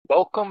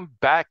Welcome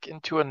back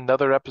into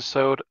another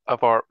episode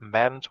of our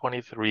Madden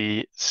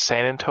 23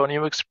 San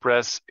Antonio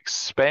Express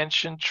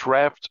expansion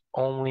draft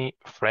only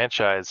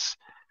franchise.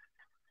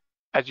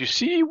 As you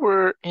see,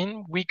 we're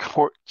in week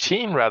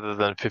 14 rather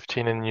than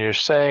 15, and you're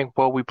saying,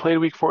 well, we played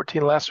week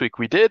 14 last week.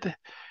 We did.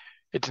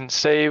 It didn't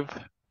save.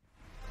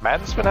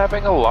 Madden's been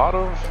having a lot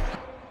of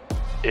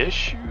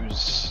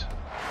issues.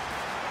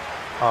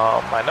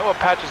 I know a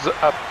patch is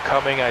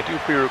upcoming. I do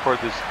pre-record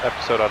this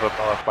episode. I don't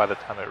know if by the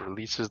time it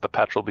releases, the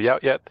patch will be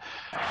out yet.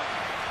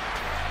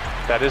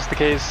 That is the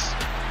case.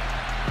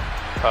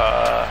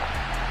 Uh,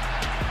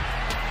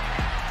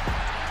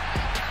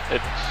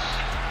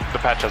 the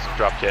patch hasn't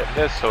dropped yet in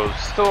this, so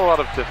still a lot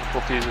of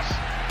difficulties.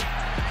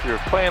 If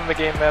you're playing the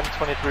game Madden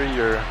 23,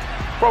 you're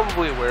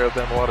probably aware of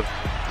them. A lot of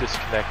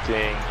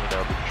disconnecting,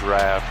 the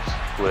draft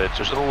glitch.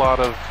 There's a lot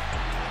of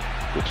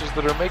glitches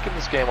that are making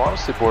this game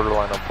honestly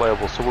borderline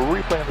unplayable. So we're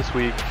replaying this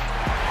week.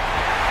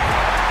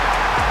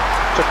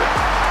 Took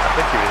I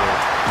think even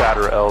a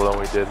badder L than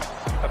we did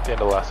at the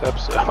end of last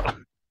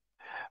episode.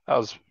 That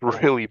was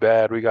really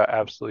bad. We got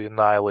absolutely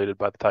annihilated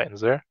by the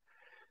Titans there.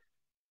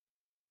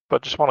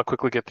 But just want to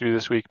quickly get through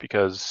this week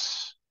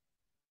because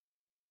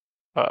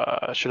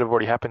it should have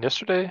already happened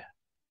yesterday.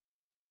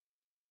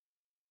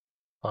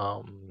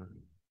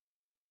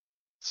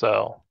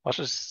 So let's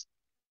just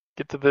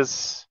get to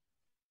this.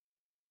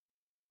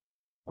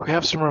 We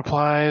have some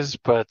replies,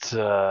 but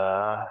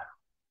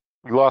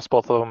we lost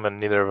both of them, and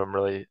neither of them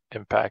really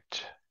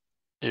impact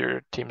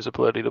your team's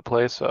ability to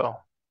play. So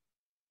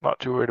not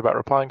too worried about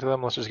replying to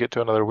them. Let's just get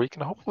to another week,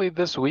 and hopefully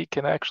this week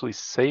can actually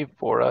save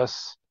for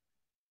us.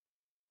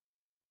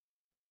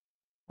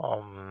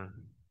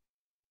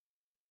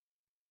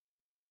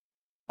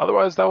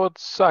 Otherwise, that would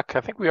suck.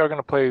 I think we are going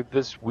to play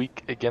this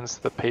week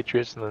against the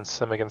Patriots and then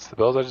some against the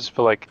Bills. I just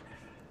feel like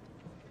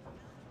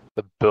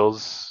the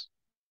Bills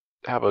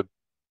have a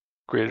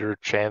greater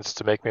chance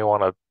to make me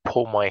want to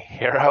pull my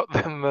hair out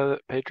than the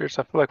Patriots.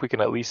 I feel like we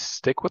can at least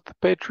stick with the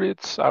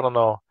Patriots. I don't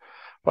know.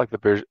 I feel like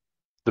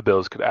the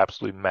Bills could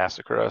absolutely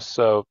massacre us.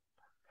 So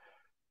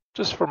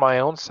just for my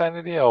own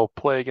sanity, I'll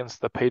play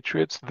against the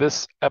Patriots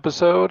this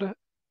episode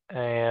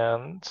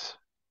and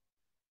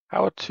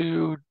how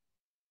to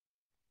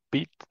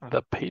beat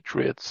the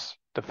Patriots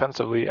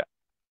defensively.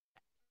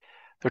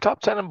 They're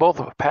top 10 in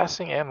both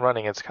passing and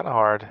running. It's kind of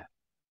hard.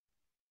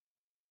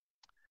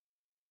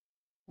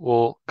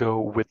 We'll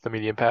go with the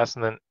medium pass,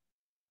 and then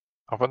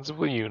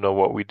offensively, you know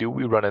what we do.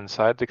 We run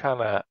inside to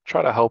kind of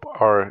try to help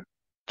our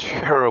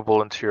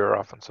terrible interior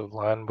offensive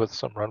line with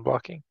some run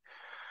blocking.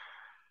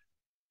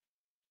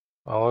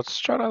 Well, let's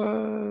try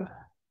to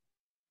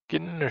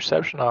get an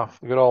interception off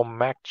good old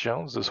Mac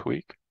Jones this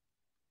week.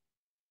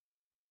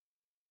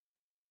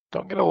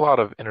 Don't get a lot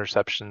of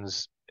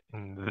interceptions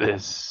in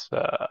this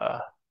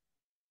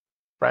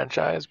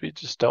franchise. We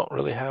just don't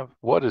really have.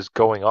 What is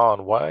going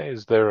on? Why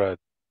is there a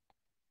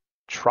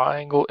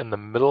triangle in the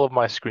middle of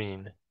my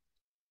screen?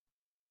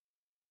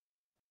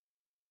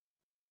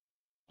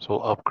 So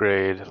we'll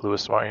upgrade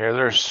Lewis Smart here.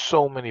 There are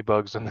so many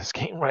bugs in this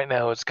game right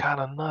now. It's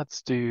kind of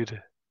nuts,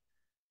 dude.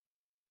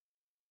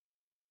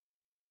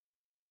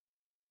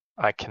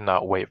 I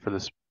cannot wait for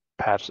this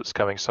patch that's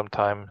coming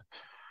sometime.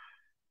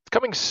 It's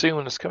coming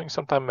soon. It's coming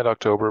sometime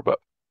mid-October, but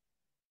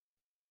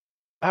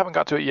I haven't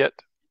got to it yet.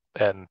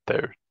 And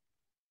there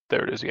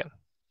it is again.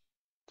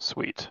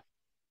 Sweet.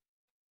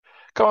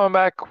 Coming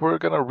back, we're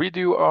gonna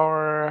redo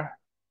our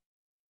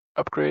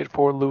upgrade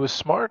for Lewis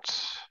Smart.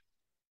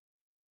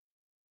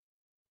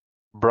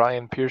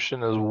 Brian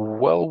Pearson as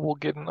well will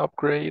get an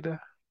upgrade.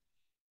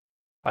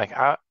 Like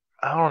I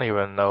don't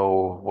even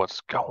know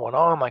what's going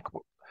on. Like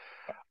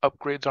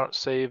upgrades aren't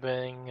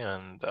saving,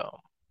 and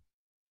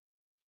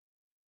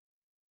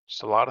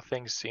just a lot of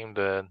things seem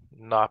to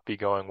not be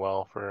going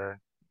well for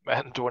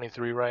Madden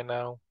 23 right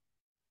now.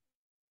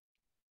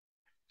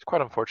 It's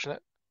quite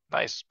unfortunate.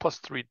 Nice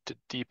 +3 to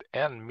deep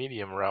and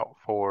medium route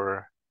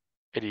for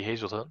Eddie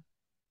Hazelton.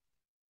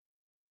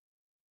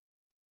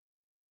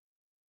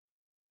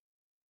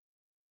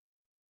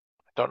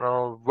 Don't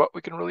know what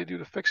we can really do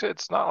to fix it.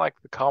 It's not like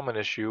the common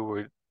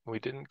issue. We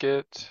didn't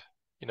get,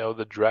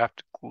 the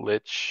draft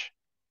glitch.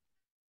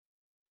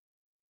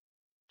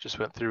 Just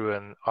went through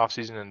an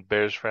offseason in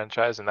Bears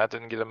franchise, and that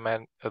didn't get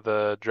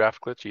the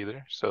draft glitch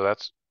either. So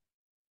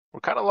we're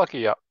kind of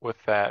lucky with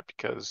that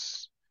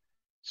because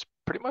it's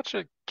pretty much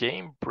a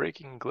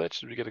game-breaking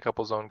glitch. We get a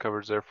couple zone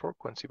covers there for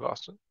Quincy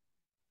Boston.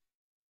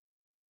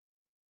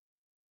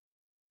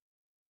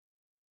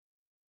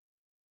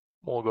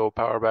 We'll go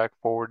power back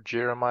forward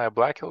Jeremiah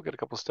Black. He'll get a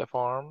couple Steph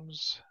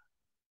arms.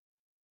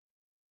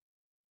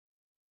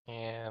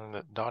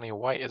 And Donnie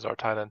White is our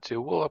tight end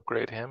too. We'll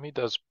upgrade him. He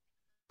does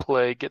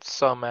get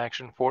some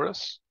action for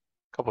us.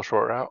 Couple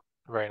short route.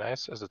 Very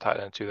nice. As a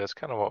tight end too, that's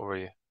kind of what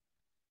we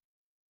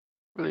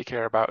really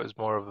care about is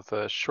more of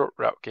the short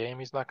route game.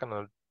 He's not going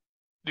to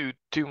do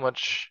too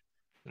much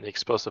in the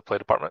explosive play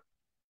department.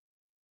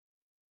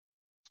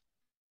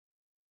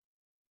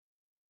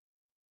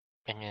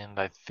 And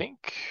I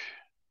think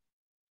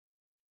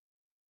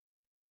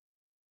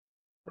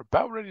we're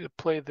about ready to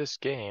play this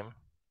game.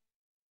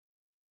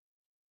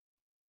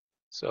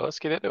 So let's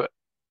get into it.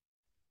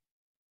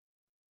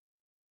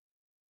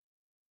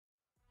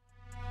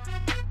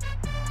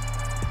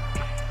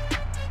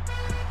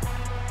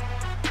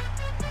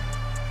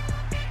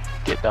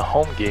 Getting a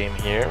home game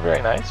here,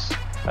 very nice.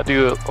 I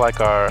do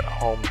like our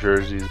home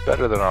jerseys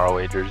better than our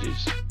away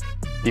jerseys.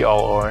 The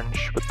all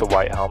orange with the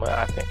white helmet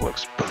I think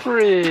looks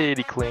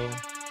pretty clean.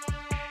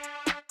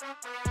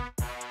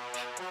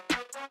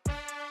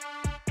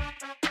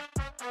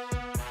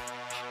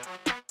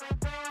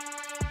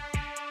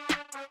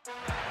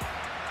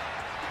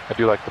 I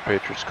do like the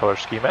Patriots color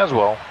scheme as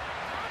well.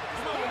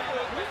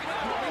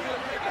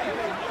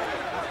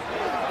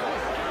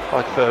 I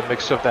like the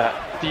mix of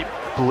that deep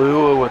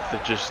blue with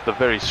just the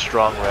very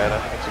strong red. I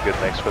think it's a good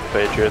mix for the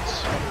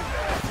Patriots.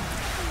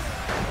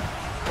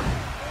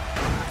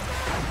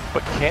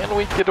 But can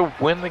we get a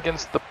win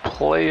against the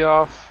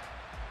playoff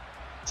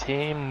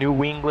team,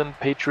 New England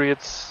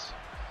Patriots?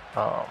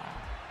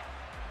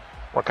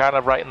 We're kind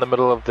of right in the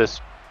middle of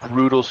this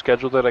brutal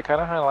schedule that I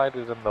kind of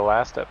highlighted in the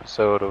last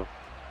episode of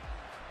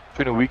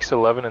between weeks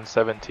 11 and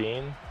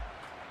 17.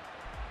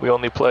 We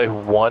only play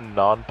one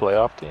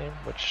non-playoff team,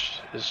 which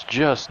is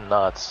just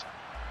nuts.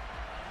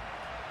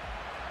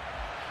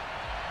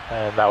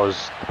 And that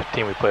was the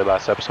team we played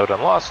last episode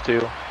and lost to.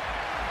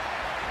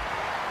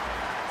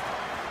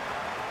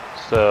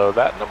 So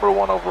that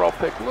 #1 overall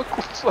pick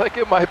looks like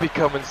it might be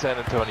coming San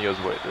Antonio's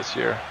way this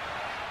year.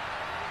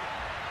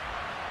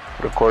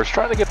 But of course,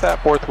 trying to get that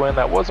 4th win,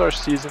 that was our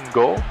season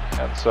goal.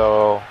 And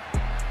so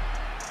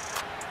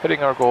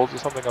hitting our goals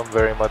is something I'm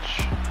very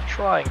much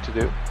trying to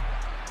do.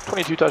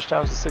 22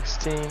 touchdowns to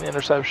 16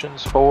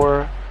 interceptions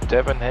for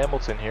Devin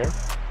Hamilton here.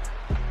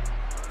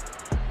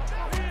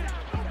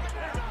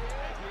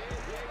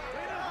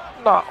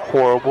 Not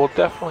horrible,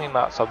 definitely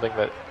not something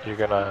that you're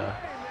gonna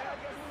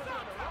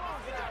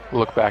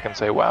look back and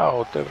say,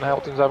 wow, Devin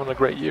Hamilton's having a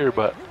great year,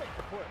 but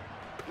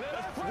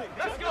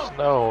it's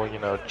no,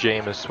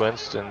 Jameis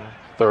Winston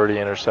 30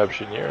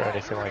 interception year or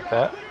anything like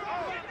that.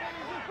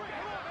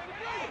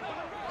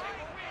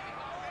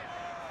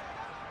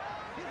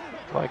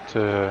 I'd like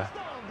to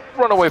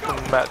run away from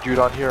Matt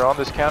Judon here on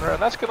this counter, and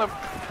that's going to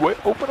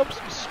open up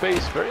some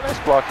space. Very nice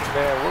blocking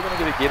there. We're going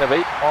to get a gain of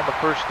 8 on the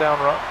first down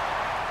run.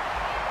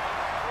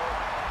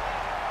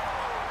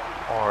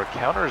 Our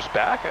counters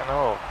back. I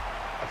know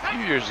a few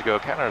years ago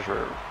counters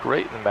were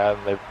great in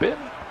Madden. They've been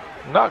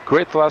not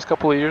great the last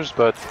couple of years,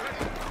 but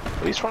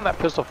at least from that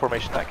pistol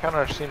formation, that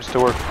counter seems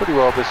to work pretty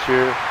well this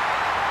year.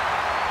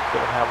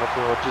 Devin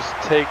Hamilton will just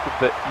take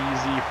the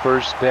easy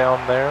first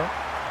down there.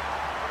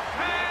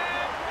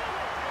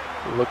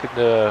 Looking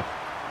to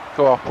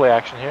go off play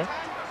action here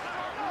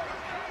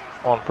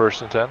on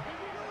 1st and 10.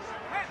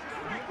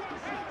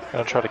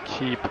 Gonna try to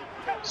keep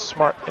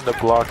Smart in the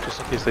block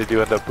just in case they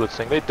do end up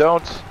blitzing. They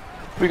don't.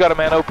 We got a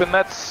man open.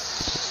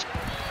 That's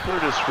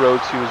Curtis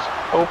Rhodes. He was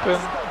open,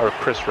 or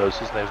Chris Rhodes.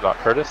 His name's not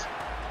Curtis.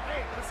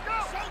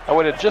 I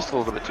waited just a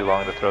little bit too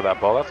long to throw that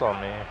ball. That's on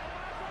me.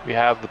 We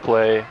have the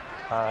play.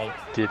 I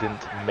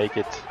didn't make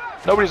it.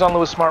 Nobody's on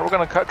Lewis Smart. We're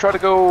going to try to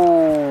go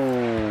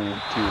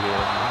to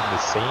the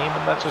seam,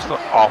 and that's just an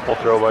awful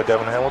throw by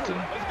Devin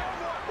Hamilton.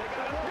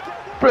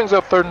 Brings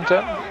up 3rd and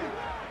 10.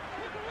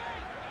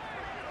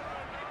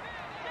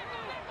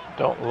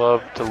 Don't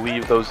love to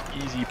leave those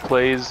easy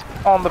plays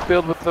on the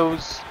field with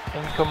those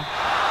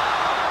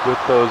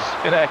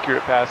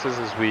inaccurate passes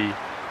as we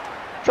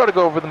try to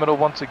go over the middle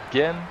once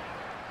again.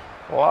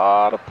 A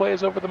lot of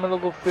plays over the middle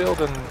of the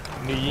field, and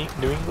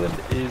New England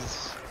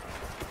is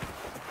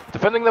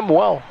defending them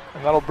well,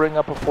 and that'll bring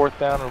up a 4th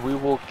down, and we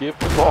will give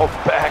the ball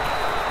back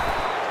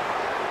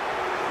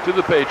to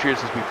the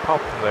Patriots as we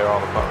pump them there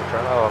on the punt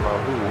return. I don't know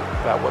who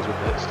that was with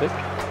the hit stick,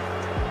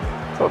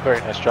 but very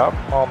nice job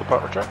on the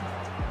punt return.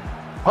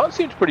 Punt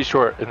seems pretty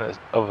short in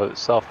of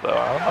itself, though.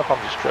 I don't know if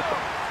I'm just tripping.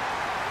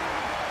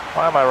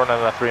 Why am I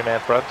running a 3-man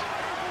front?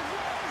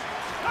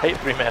 Hate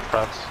 3-man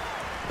fronts.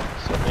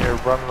 So near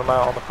running them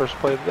out on the first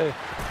play of the day.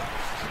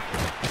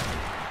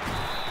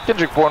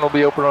 Kendrick Bourne will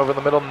be open over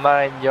the middle,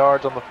 9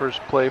 yards on the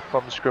first play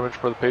from the scrimmage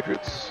for the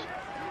Patriots.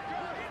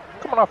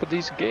 Coming off a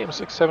decent game,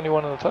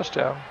 671 and a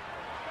touchdown.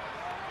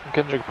 From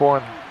Kendrick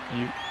Bourne,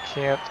 you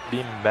can't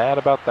be mad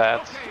about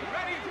that.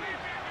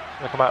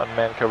 Gonna come out in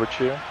man coverage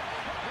here.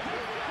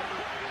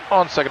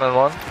 On 2nd and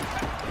 1.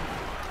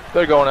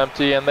 They're going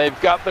empty, and they've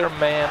got their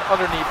man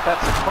underneath.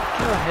 That's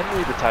Hunter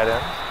Henry, the tight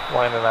end,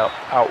 lining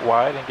out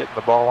wide and getting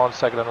the ball on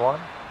 2nd and 1.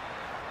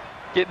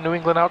 Getting New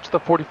England out to the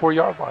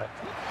 44-yard line.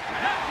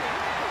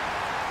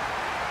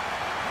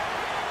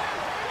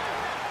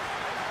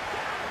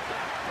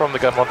 From the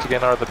gun once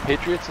again are the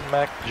Patriots, and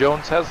Mac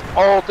Jones has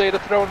all day to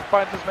throw and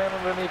finds his man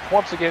underneath.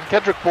 Once again,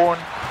 Kendrick Bourne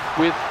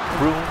with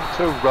room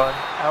to run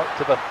out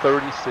to the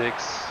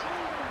 36.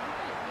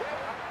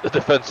 The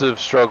defensive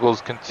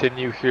struggles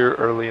continue here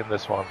early in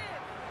this one.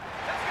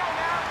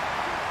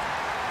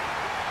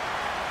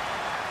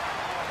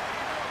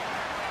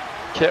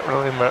 Can't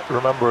really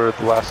remember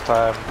the last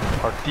time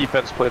our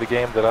defense played a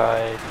game that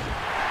I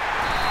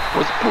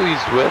was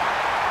pleased with.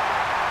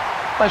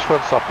 Nice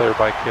run stop there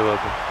by Caleb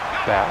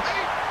Bass.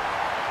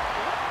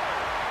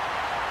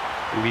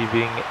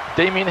 leaving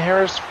Damian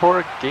Harris for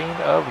a gain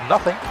of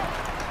nothing.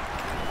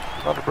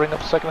 About to bring up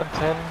 2nd and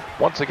 10.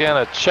 Once again,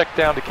 a check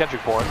down to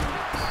Kendrick Bourne.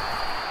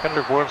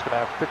 Kendrick Bourne's going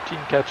to have 15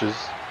 catches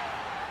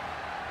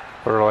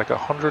for like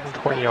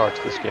 120 yards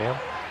this game.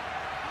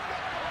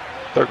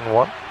 3rd and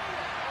 1.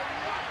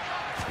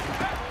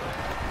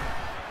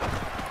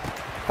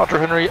 Hunter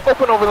Henry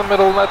open over the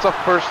middle, and that's a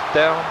first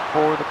down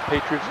for the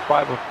Patriots.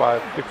 5 of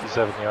 5,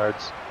 57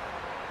 yards.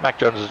 Mac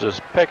Jones is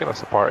just picking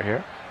us apart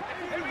here.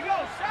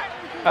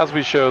 As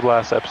we showed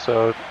last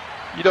episode,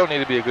 you don't need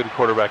to be a good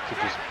quarterback to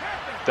just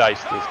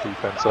dice this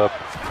defense up.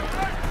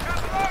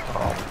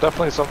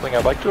 Definitely something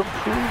I'd like to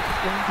improve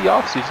in the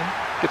offseason.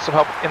 Get some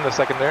help in the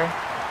secondary.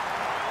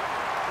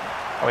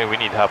 I mean, we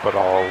need help at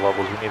all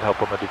levels. We need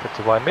help on the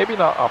defensive line. Maybe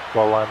not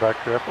off-ball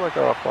linebacker. I feel like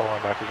our off-ball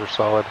linebackers are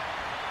solid.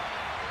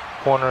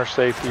 Corner,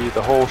 safety,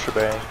 the whole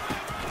shebang.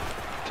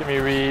 Timmy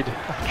Reed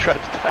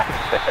tried to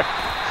dive there.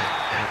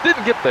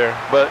 Didn't get there,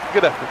 but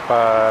good effort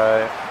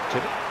by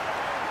Timmy.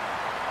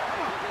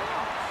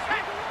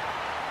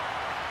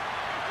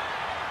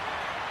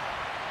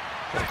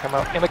 Gonna come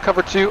out in a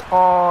cover 2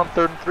 on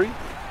 3rd and 3.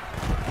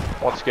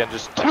 Once again,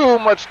 just too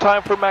much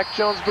time for Mac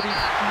Jones, but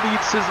he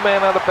leads his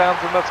man out of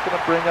bounds, and that's going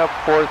to bring up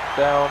 4th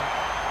down.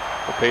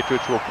 The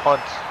Patriots will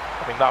punt.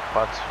 I mean, not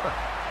punt.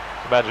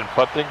 Imagine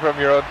punting from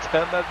your own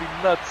 10. That'd be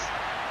nuts.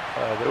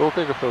 They will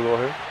take a field goal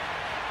here.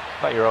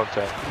 Not your own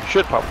 10. You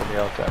should punt from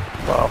your own 10.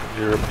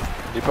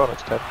 The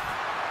opponent's 10.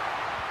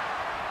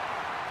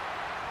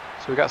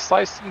 So we got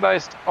sliced and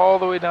diced all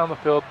the way down the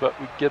field, but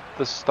we get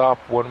the stop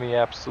when we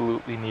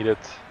absolutely need it.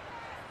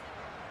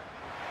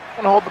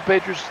 And hold the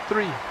Patriots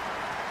 3.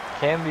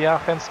 Can the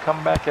offense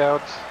come back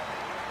out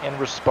and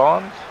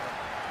respond?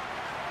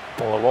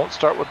 Well, it won't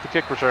start with the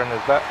kick return,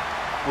 as that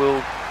will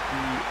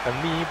be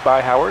a knee by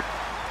Howard.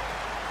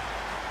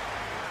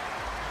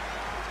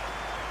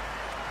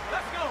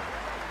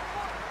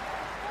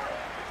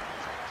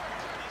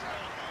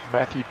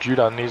 Matthew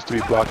Judon needs to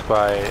be blocked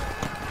by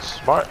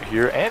Smart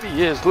here, and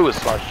he is. Lewis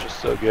Smart's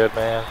just so good,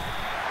 man.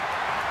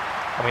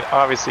 I mean,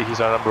 obviously he's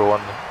our #1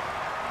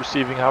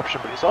 receiving option,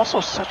 but he's also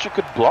such a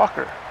good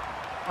blocker.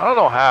 I don't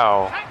know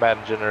how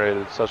Madden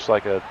generated such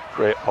like a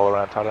great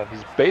all-around tight end.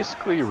 He's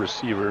basically a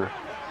receiver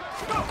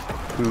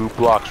who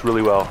blocks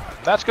really well.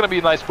 And that's going to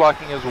be nice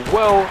blocking as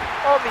well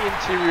on the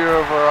interior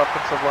of our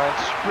offensive line,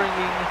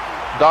 springing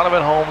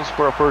Donovan Holmes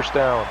for a first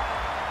down.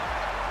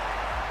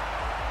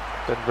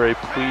 Been very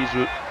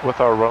pleased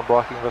with our run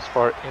blocking thus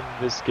far in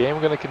this game.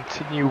 We're going to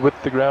continue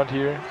with the ground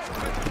here.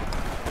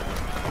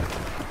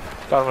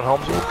 Donovan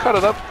Holmes will cut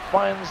it up,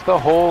 finds the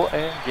hole,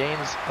 and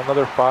gains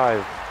another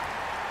 5.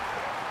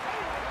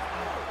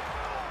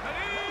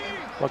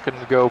 Looking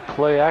to go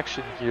play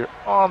action here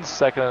on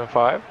 2nd and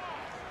 5.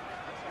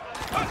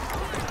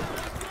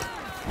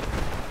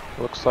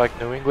 Looks like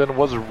New England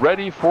was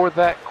ready for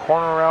that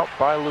corner route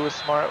by Lewis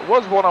Smart. It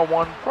was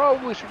 1-on-1.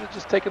 Probably should have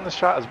just taken the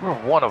shot, as we're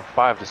 1 of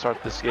 5 to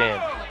start this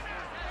game.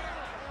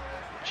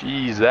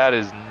 Jeez, that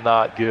is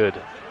not good.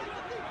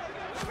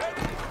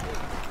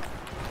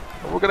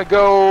 We're going to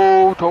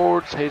go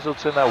towards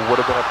Hazleton. That would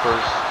have been a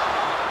first.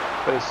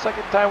 But his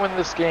 2nd time in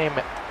this game,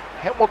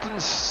 Hamilton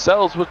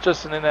sells with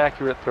just an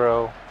inaccurate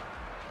throw.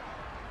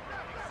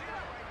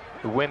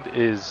 The wind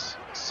is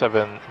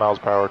 7 miles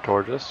per hour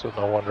towards us, so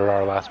no wonder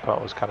our last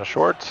punt was kind of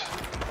short.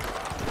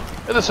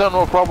 And this one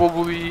will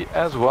probably be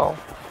as well.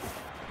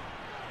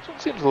 So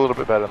it seems a little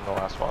bit better than the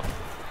last one.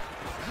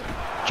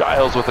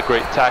 Giles with a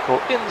great tackle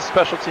in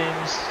special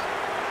teams.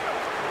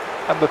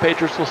 And the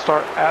Patriots will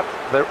start at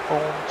their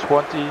own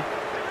 20.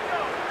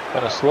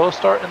 And a slow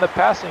start in the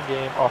passing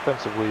game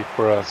offensively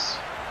for us.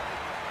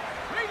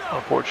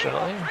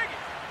 Unfortunately.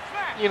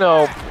 You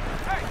know,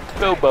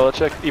 Bill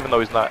Belichick, even though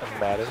he's not in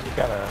Madden, you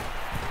kind of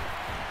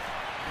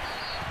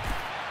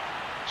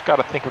just got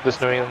to think of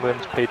this New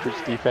England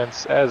Patriots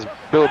defense as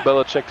Bill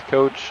Belichick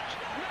coached.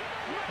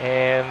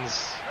 And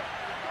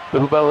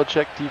Bill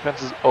Belichick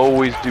defenses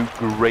always do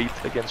great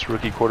against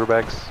rookie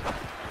quarterbacks.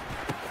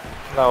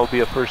 And that will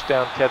be a first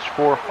down catch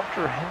for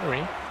Hunter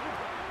Henry,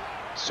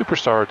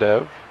 superstar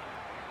dev.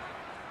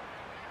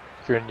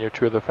 Here in year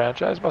 2 of the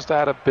franchise, must have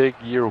had a big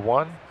year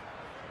 1.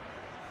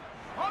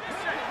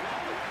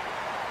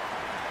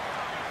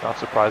 Not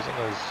surprising,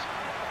 as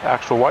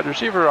actual wide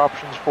receiver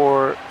options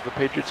for the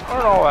Patriots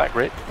aren't all that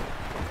great.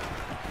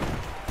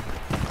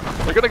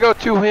 They're going to go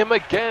to him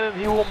again,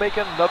 and he will make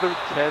another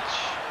catch.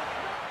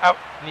 Out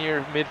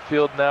near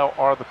midfield now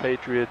are the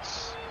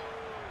Patriots.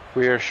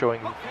 We are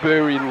showing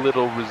very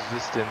little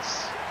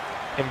resistance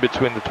in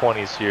between the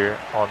 20s here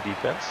on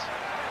defense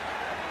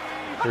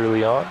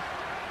early on.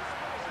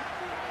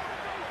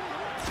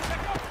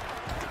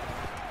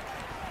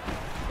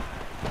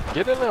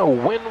 Getting a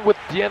win with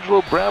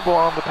D'Angelo Bramble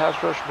on the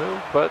pass rush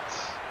move, but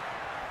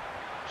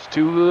it's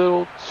too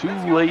little, too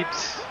late.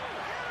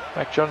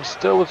 Mac Jones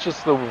still with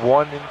just the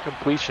 1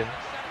 incompletion.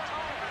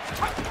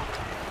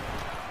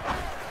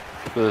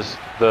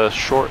 The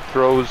short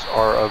throws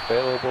are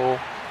available.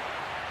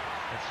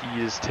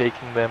 He is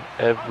taking them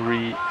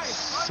every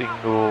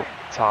single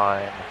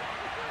time.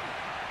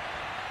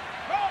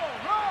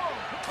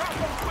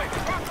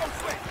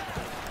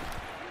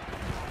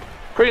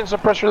 Creating some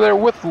pressure there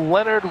with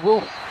Leonard,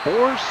 will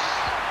force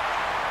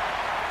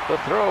the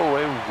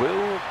throwaway.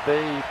 Will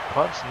they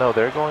punt? No,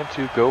 they're going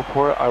to go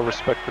for it. I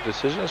respect the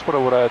decision. That's what I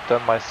would have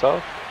done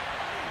myself.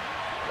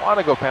 Want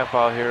to go pan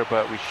file here,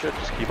 but we should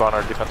just keep on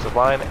our defensive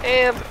line.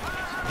 And,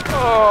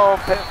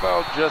 oh, pan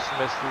file just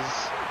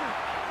misses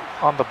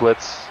on the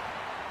blitz.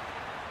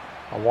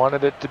 I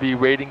wanted it to be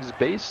ratings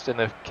based,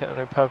 and if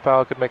Kenny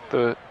Panfal could make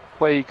the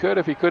play, he could.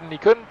 If he couldn't, he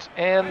couldn't,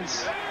 and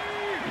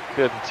he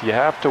couldn't. You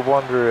have to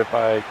wonder if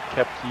I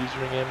kept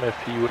using him, if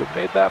he would have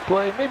made that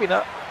play. Maybe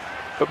not,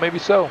 but maybe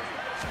so.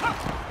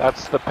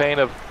 That's the pain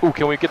of, ooh,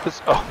 can we get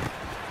this? Oh,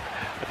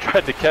 I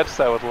tried to catch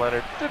that with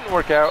Leonard. Didn't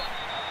work out.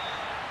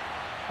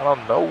 I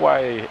don't know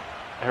why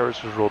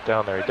Harris was rolled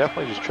down there. He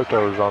definitely just tripped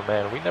over his own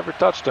man. We never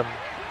touched him,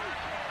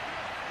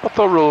 but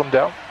they'll rule him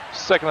down.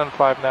 2nd and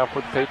 5 now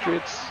for the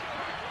Patriots.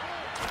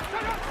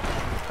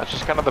 That's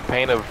just kind of the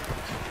pain of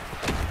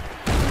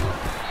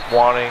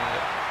wanting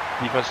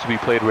defense to be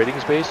played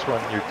ratings based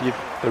when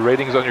the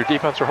ratings on your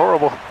defense are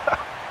horrible.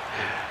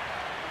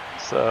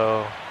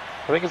 So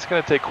I think it's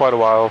going to take quite a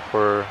while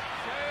for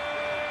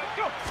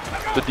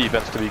the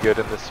defense to be good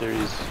in this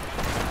series,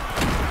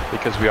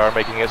 because we are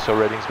making it so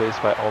ratings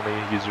based by only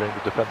using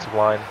the defensive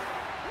line.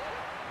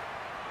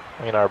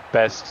 I mean, our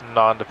best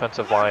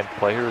non-defensive line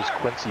player is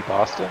Quincy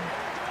Boston.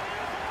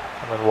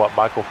 And then what,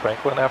 Michael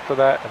Franklin after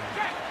that?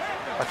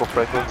 And Michael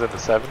Franklin's in the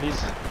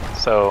 70s.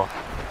 So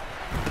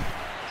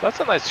that's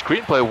a nice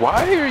screenplay.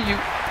 Why are you,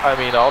 I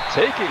mean, I'll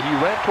take it. He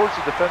ran towards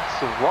the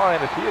defensive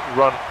line. If he had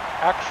run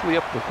actually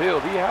up the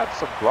field, he had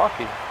some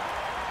blocking.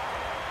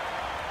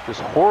 Just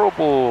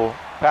horrible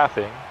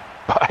pathing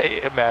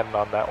by Madden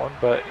on that one,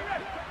 but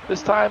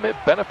this time it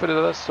benefited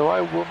us, so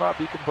I will not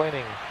be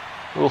complaining.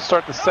 We'll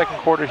start the 2nd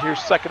quarter here,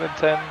 2nd and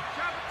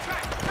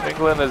 10.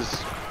 England is,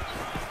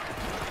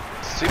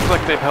 seems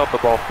like they've held the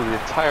ball for the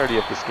entirety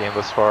of this game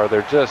thus far.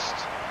 They're just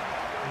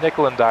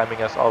nickel and diming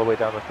us all the way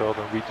down the field,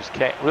 and we just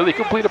can't really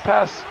complete a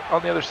pass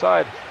on the other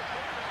side.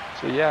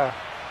 So yeah,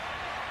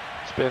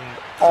 it's been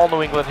all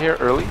New England here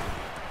early.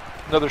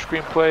 Another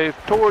screen play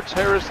towards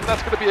Harris, and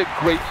that's going to be a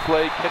great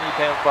play. Kenny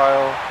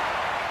Panfile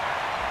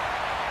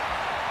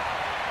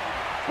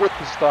with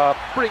the stop,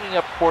 bringing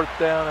up 4th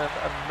down, and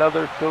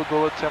another field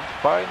goal attempt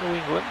by New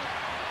England.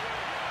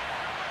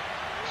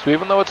 So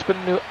even though it's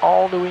been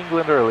all New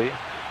England early,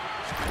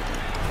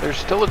 there's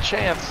still a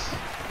chance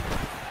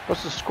for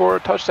us to score a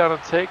touchdown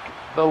and take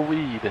the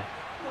lead.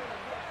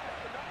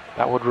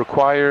 That would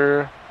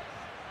require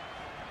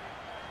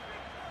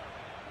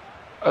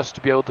us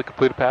to be able to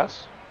complete a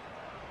pass.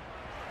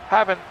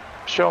 Haven't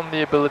shown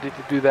the ability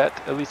to do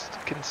that, at least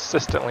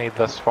consistently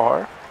thus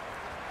far.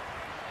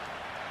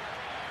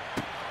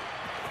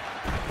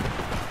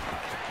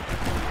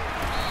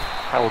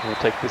 Howard will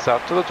take this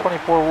out to the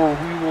 24,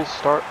 where we will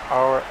start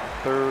our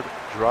 3rd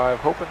drive,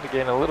 hoping to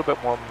gain a little bit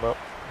more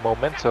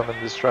momentum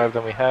in this drive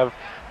than we have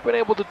been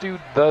able to do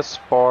thus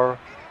far.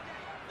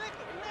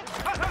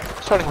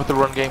 Starting with the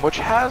run game, which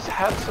has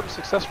had some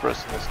success for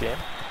us in this game.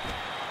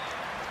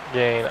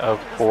 Gain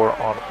of 4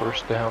 on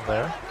 1st down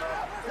there.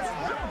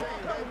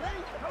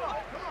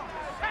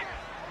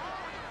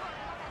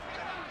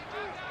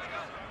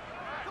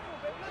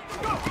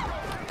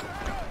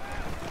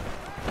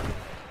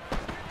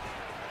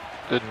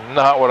 Did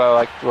not what I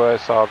liked what I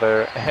saw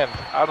there, and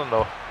I don't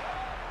know.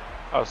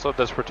 I was so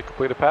desperate to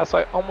complete a pass,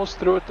 I almost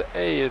threw it to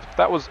A. If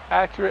that was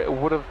accurate, it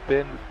would have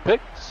been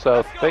picked,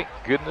 so thank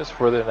goodness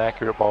for the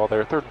inaccurate ball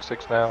there. 3rd and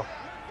 6 now.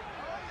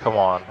 Come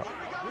on.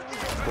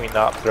 Can we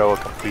not throw a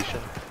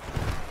completion?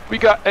 We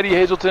got Eddie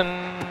Hazelton,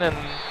 and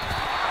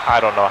I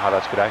don't know how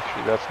that's good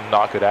accuracy. That's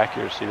not good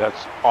accuracy.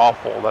 That's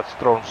awful. That's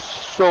thrown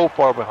so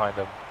far behind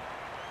him.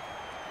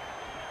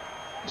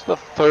 It's the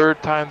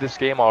 3rd time this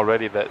game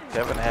already that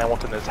Devin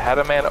Hamilton has had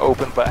a man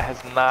open but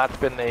has not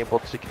been able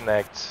to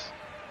connect.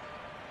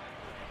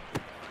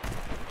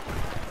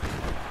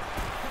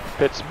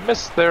 Pitts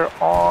missed there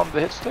on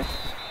the hit stick.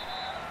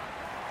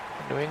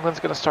 New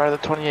England's going to start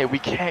at the 28. We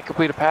can't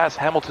complete a pass.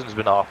 Hamilton's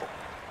been awful.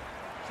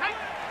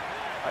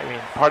 I mean,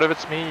 part of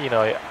it's me, you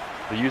know,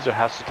 the user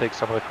has to take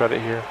some of the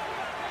credit here.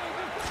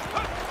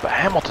 But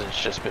Hamilton's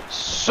just been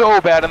so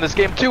bad in this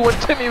game too,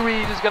 and Timmy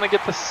Reed is going to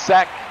get the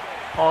sack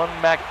on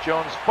Mac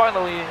Jones,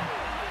 finally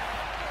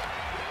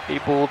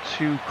able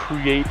to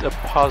create a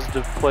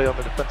positive play on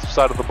the defensive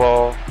side of the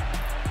ball.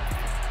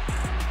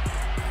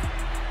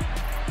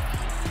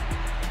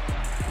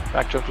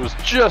 Mac Jones was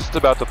just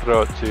about to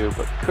throw it too,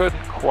 but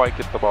couldn't quite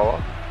get the ball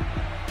off.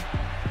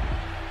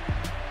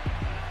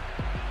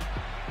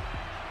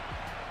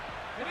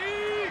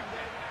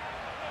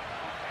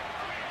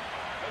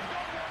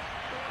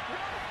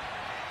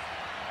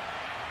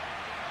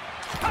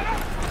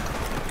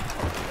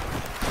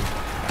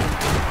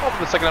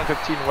 The 2nd and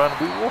 15 run,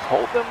 we will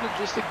hold them to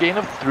just a gain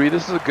of 3.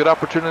 This is a good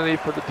opportunity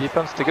for the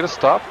defense to get a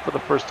stop for the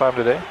first time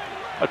today.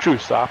 A true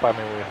stop. I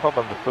mean, we held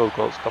them to field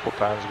goals a couple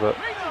times, but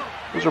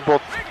those are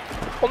both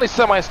only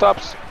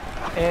semi-stops.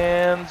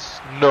 And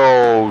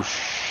no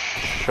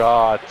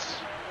shot.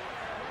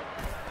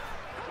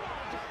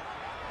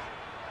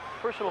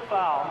 Personal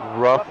foul.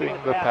 Roughing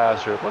the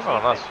passer. It wasn't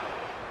on us.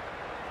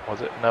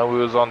 Was it? No, it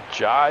was on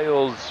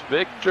Giles.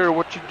 Victor,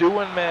 what you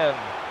doing, man?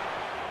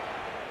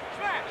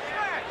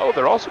 Oh,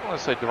 they're also going to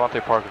say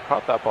Devontae Parker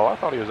caught that ball. I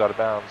thought he was out of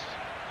bounds.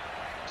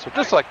 So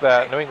just like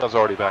that, New England's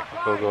already back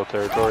in field goal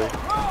territory.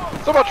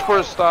 So much for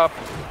a stop.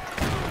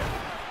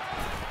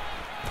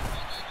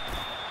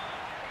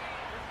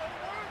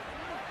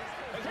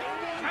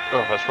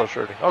 Oh, that's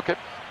frustrating. Okay.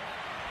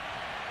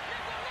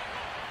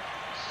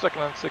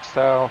 2nd and 6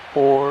 foul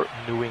for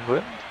New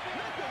England.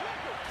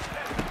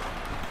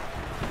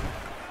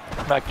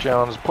 Mac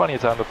Jones, plenty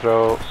of time to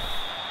throw.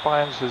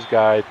 Finds his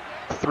guy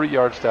 3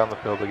 yards down the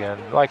field again,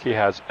 like he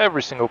has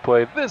every single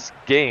play this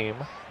game.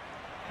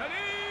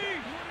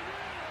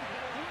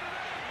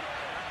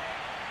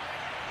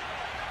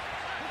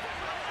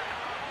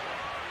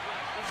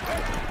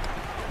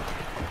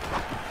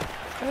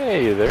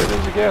 Hey, there it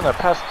is again. I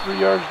passed 3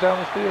 yards down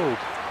the field.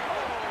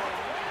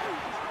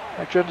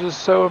 Mac Jones is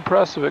so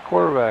impressive at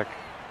quarterback.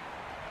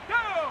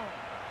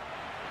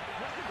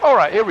 All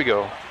right, here we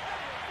go.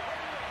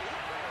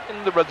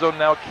 In the red zone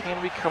now.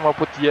 Can we come up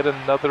with yet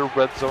another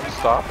red zone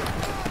stop?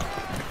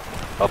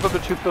 Of the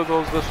 2 field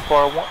goals this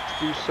far, I want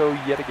to do so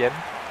yet again.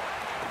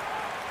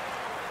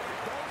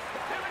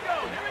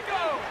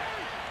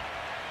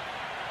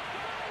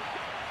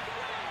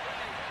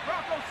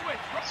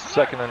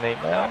 Second and 8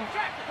 now.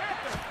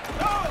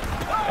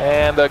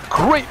 And a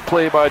great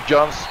play by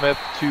John Smith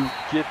to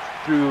get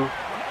through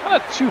kind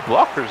of 2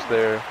 blockers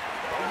there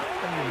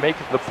and make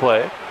the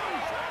play.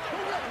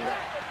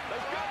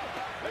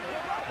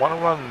 Want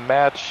to run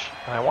match,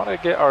 and I want to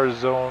get our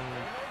zone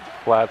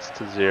flats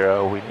to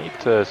 0. We need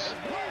to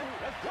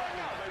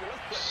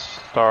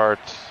start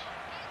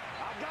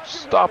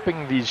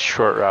stopping these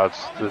short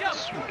routes.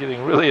 That's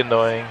getting really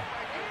annoying.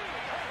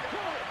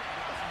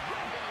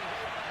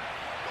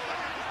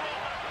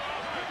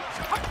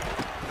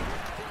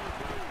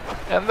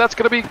 And that's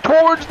going to be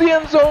towards the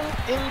end zone.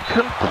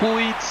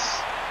 Incomplete.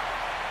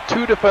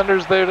 2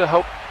 defenders there to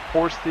help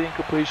force the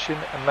incompletion,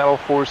 and that'll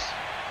force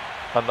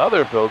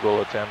another field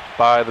goal attempt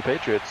by the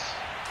Patriots.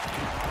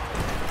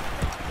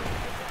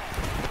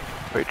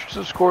 Patriots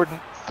have scored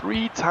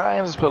 3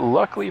 times, but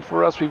luckily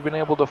for us, we've been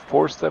able to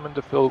force them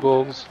into field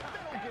goals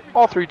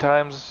all 3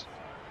 times.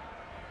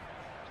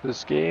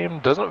 This game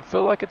doesn't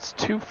feel like it's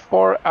too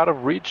far out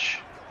of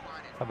reach.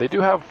 They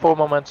do have full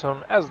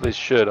momentum, as they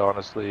should,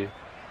 honestly.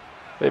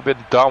 They've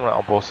been dominant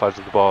on both sides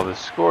of the ball. The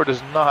score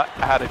does not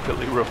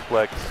adequately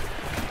reflect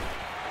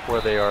where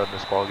they are in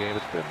this ball game.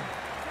 It's been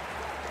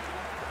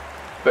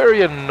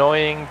very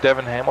annoying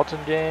Devin Hamilton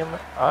game.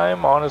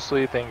 I'm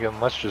honestly thinking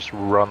let's just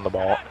run the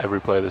ball every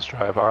play of this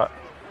drive.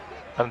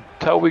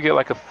 Until we get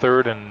like a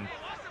 3rd and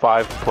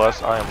 5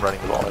 plus, I am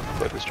running the ball every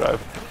play of this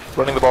drive.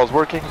 Running the ball is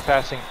working,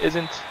 passing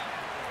isn't.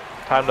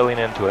 Time to lean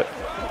into it.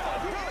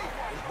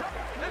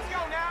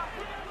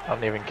 I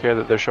don't even care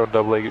that they're showing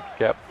double A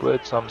gap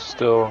blitz. I'm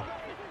still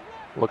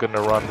looking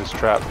to run this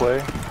trap play.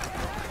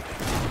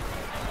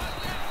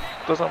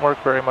 Doesn't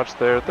work very much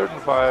there. 3rd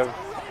and 5.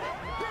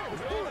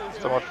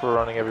 So much for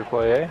running every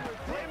play, eh?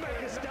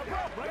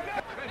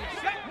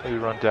 Maybe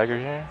run dagger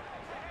here.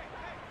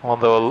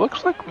 Although it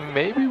looks like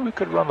maybe we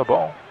could run the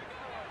ball.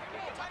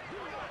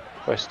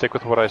 If I stick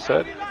with what I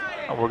said,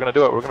 we're going to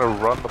do it. We're going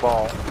to run the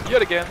ball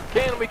yet again.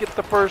 Can we get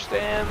the first?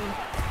 And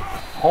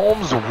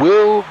Holmes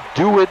will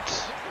do it.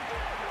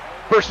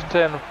 1st and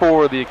 10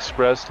 for the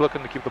Express,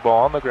 looking to keep the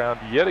ball on the ground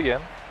yet again.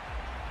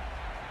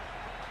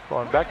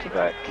 Going back to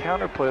that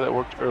counter play that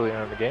worked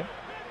earlier in the game.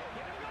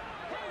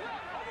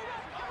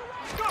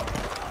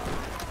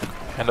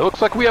 And it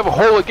looks like we have a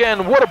hole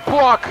again. What a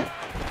block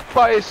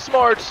by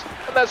Smart.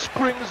 And that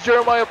springs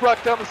Jeremiah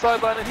Brock down the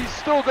sideline, and he's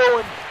still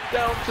going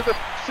down to the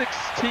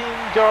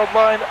 16-yard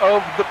line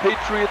of the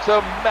Patriots. A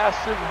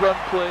massive run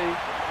play.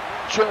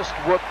 Just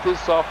what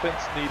this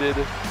offense needed.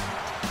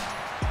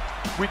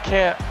 We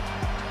can't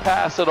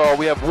pass at all.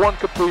 We have 1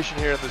 completion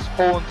here in this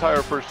whole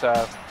entire first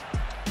half.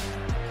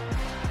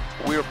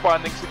 We are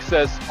finding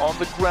success on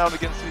the ground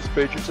against these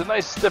Patriots. A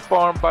nice stiff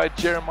arm by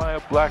Jeremiah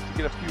Black to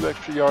get a few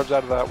extra yards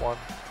out of that one.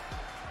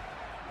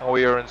 And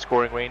we are in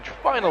scoring range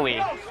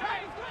finally,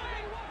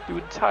 due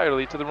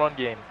entirely to the run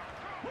game.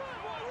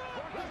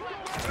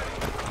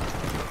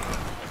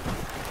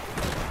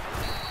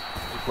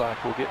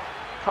 Black will get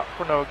caught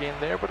for no gain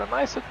there, but a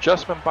nice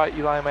adjustment by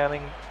Eli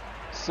Manning,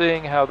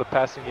 seeing how the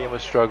passing game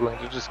was struggling,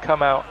 to just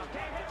come out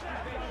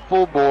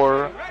full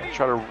bore and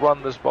try to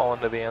run this ball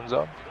into the end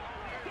zone.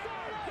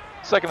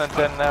 2nd and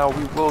 10 now.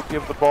 We will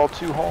give the ball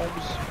to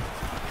Holmes.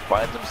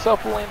 Finds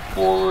himself a lane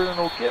forward and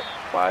will get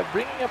 5,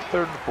 bringing up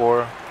 3rd and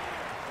 4.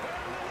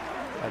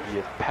 Maybe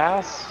a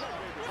pass.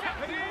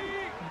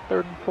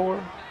 3rd and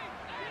 4.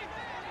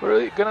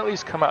 We're going to at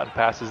least come out and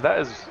passes.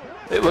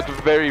 They looked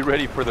very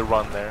ready for the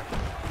run there.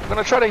 We're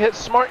going to try to hit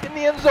Smart in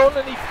the end zone,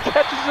 and he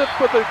catches it,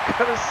 but they're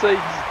going to say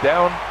he's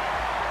down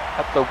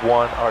at the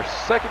 1. Our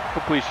 2nd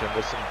completion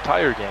this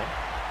entire game.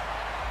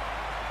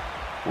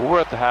 We're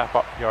at the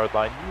half-yard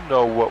line. You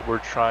know what we're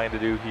trying to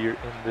do here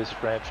in this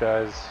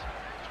franchise.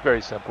 It's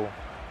very simple.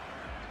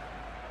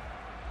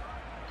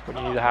 When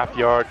you need a half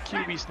yard,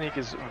 QB sneak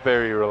is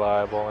very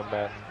reliable in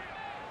Madden.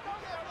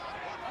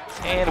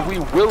 And we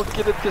will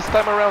get it this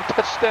time around.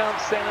 Touchdown,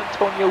 San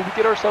Antonio. We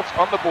get ourselves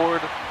on the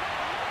board.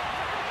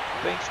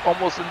 Thanks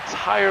almost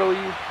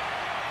entirely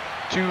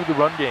to the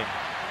run game.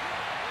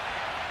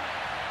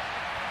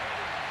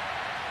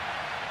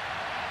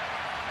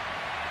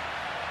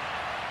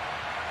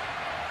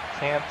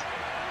 Can't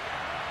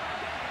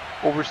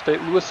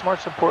overstate Lewis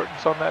Smart's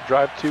importance on that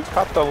drive too.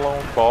 Caught the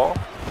lone ball,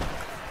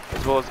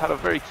 as well as had a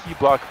very key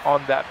block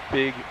on that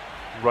big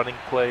running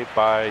play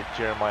by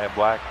Jeremiah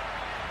Black.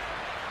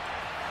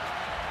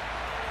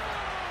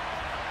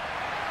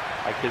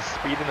 Like his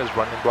speed and his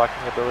running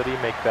blocking ability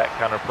make that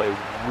counter play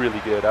really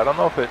good. I don't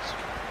know if it's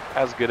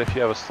as good if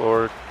you have a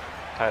slower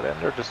tight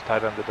end or just a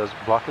tight end that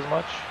doesn't block as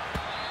much.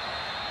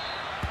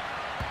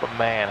 But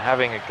man,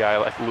 having a guy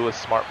like Lewis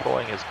Smart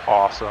pulling is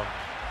awesome.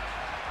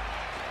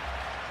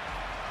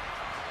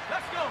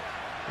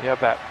 We have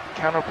that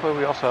counter play.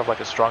 We also have like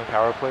a strong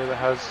power play that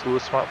has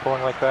Lewis Smart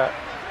pulling like that.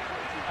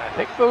 I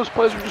think those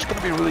plays are just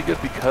going to be really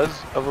good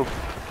because of a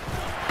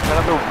kind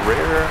of a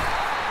rare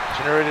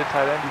generated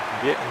tight end you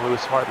can get in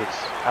Lewis Smart that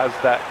has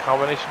that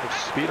combination of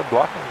speed and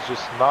blocking. Is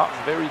just not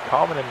very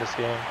common in this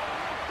game.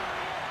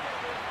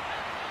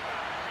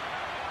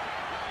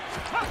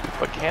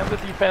 But can the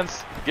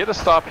defense get a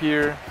stop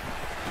here?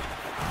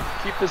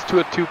 Keep this to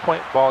a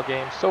 2-point ball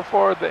game? So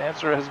far, the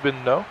answer has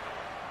been no.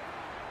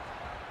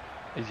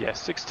 Yeah,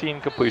 16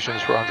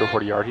 completions for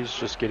 140 yards. He's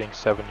just getting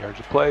 7 yards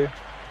of play.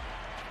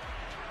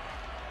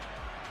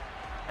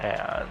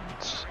 And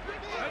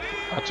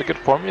that's a good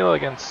formula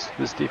against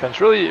this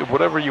defense. Really,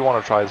 whatever you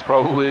want to try is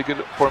probably a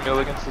good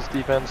formula against this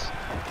defense.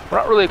 We're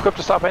not really equipped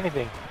to stop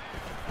anything.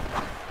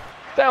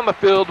 Down the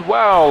field,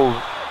 wow.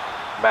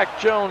 Mac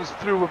Jones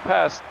threw a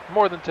pass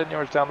more than 10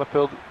 yards down the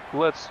field.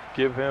 Let's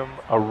give him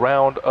a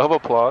round of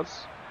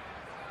applause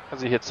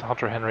as he hits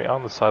Hunter Henry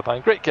on the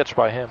sideline. Great catch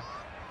by him.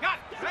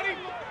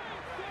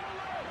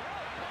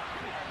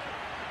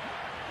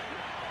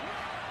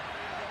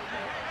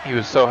 He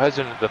was so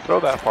hesitant to throw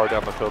that far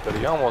down the field that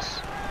he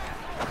almost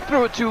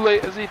threw it too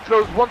late as he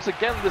throws once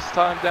again this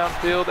time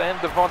downfield, and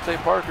Devontae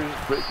Parker is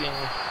breaking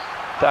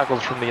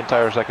tackles from the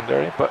entire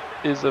secondary, but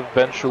is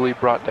eventually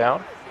brought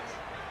down.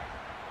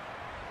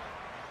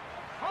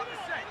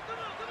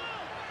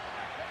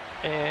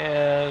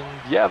 And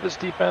yeah, this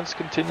defense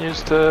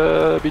continues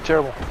to be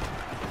terrible.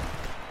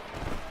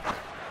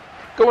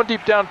 Going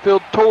deep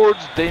downfield towards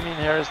Damian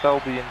Harris, that will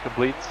be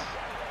incomplete.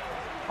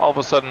 All of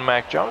a sudden,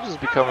 Mac Jones is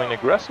becoming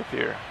aggressive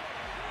here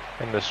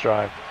in this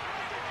drive.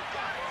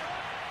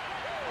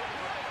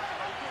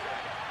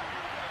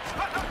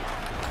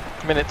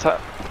 Minute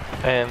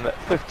and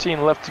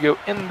 15 left to go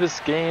in this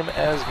game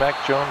as Mac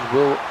Jones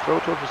will throw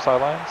towards the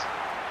sidelines.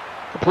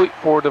 Complete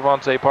for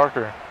Devontae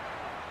Parker.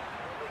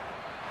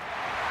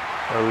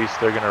 Or at least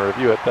they're going to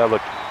review it. That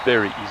looked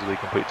very easily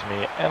complete to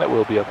me, and it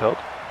will be upheld.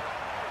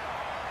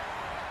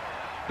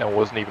 That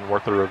wasn't even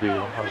worth a review.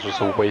 It was just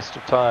a waste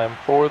of time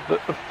for the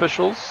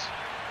officials.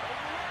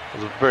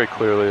 It was very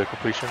clearly a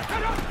completion.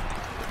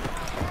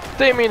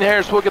 Damian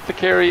Harris will get the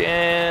carry,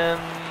 and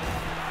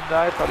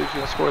I thought he was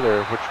going to score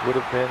there, which would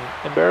have been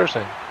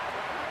embarrassing.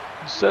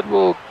 Instead,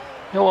 he'll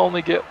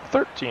only get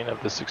 13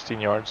 of the 16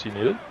 yards he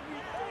needed.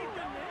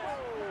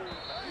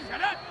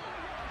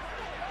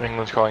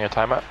 England's calling a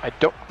timeout. I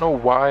don't know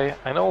why.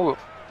 I know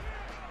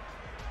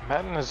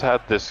Madden has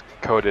had this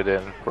coded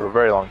in for a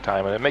very long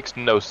time, and it makes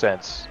no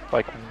sense.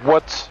 Like,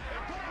 what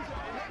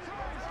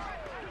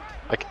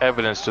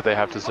evidence do they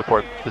have to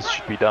support this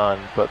should be done?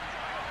 But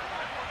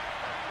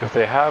if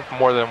they have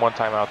more than one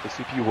timeout, the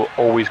CPU will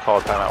always call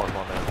a timeout with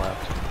 1 minute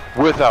left,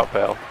 without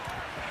fail.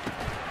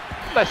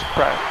 Nice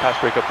pass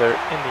break up there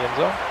in the end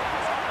zone.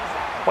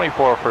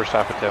 24 first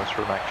half attempts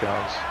for Mac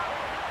Jones.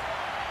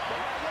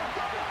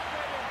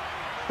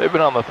 They've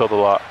been on the field a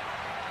lot.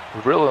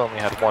 We've really only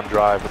had one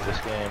drive in this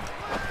game.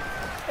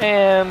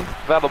 And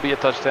that'll be a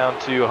touchdown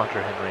to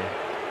Hunter Henry.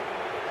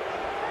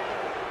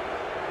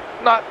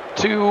 Not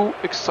too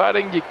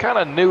exciting. You kind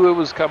of knew it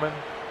was coming.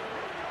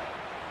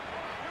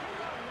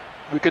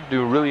 We couldn't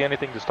do really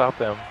anything to stop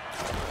them.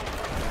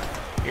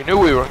 You knew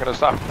we weren't going to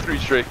stop 3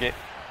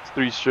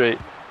 straight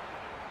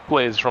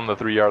plays from the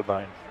 3-yard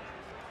line.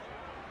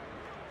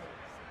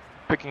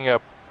 Picking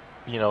up,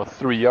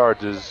 3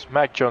 yards is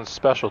Mac Jones'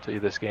 specialty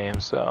this game,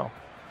 so.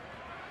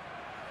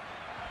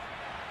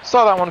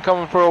 Saw that one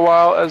coming for a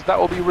while, as that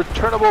will be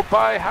returnable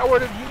by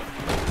Howard, and he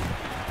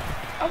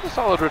has a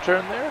solid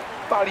return there.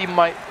 Thought he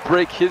might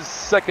break his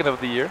 2nd of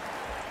the year.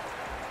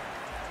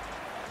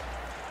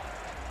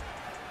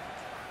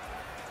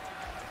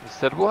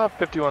 Instead, we'll have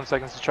 51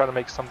 seconds to try to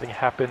make something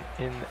happen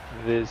in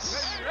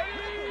this,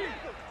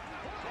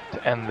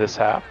 to end this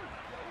half.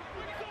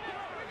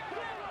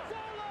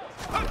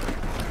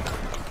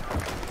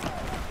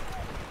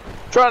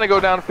 Trying to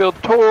go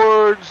downfield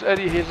towards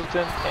Eddie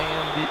Hazelton,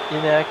 and the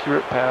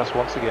inaccurate pass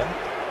once again.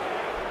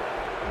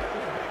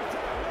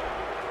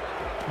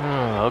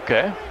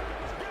 Okay.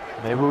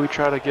 Maybe we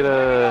try to get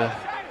a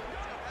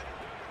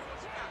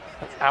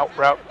an out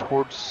route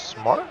towards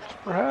Smart,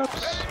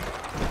 perhaps.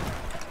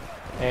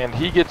 And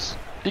he gets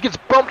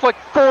bumped like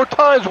 4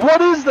 times.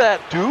 What is that,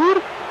 dude?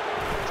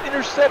 It's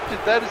intercepted.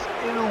 That is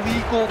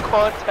illegal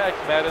contact,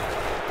 Madden.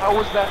 How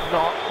was that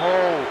not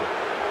called?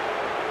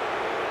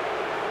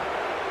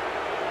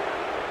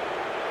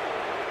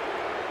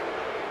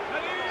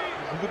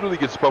 He literally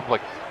gets bumped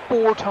like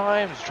 4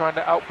 times trying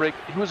to outbreak.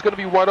 He was going to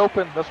be wide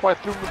open. That's why I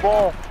threw him the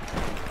ball.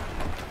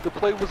 The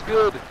play was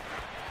good.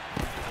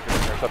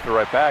 Interceptor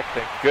right back.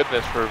 Thank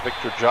goodness for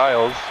Victor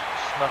Giles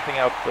snuffing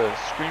out the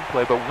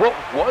screenplay. But what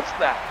was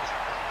that?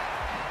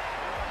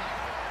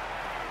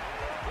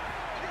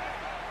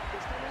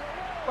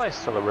 Nice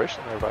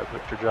celebration there by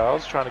Victor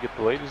Giles, trying to get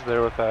the ladies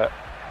there with that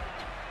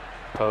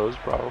pose,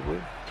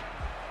 probably.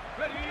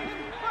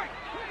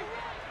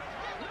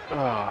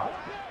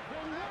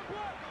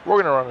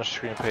 We're going to run a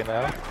screenplay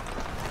now.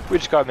 We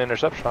just got an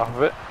interception off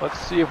of it. Let's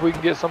see if we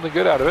can get something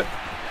good out of it.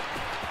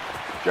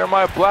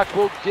 Jeremiah Black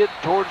will get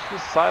towards the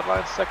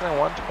sideline. 2nd and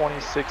 1,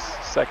 26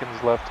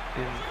 seconds left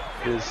in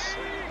this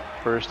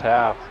first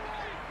half.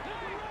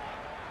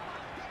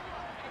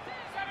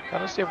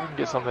 Trying to see if we can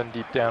get something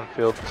deep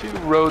downfield. 2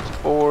 roads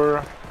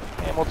for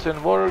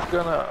Hamilton. We're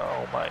gonna,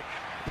 oh my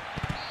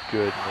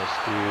goodness,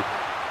 dude.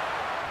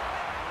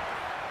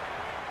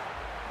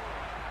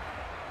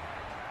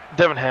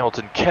 Devin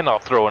Hamilton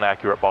cannot throw an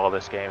accurate ball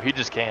this game. He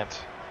just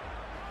can't.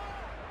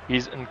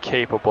 He's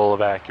incapable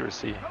of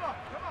accuracy.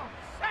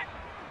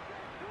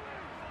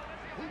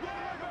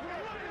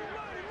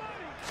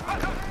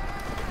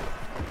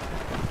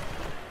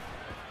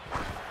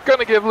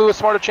 Gonna give Lewis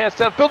Smart a chance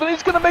downfield, and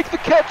he's gonna make the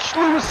catch.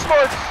 Lewis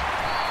Smart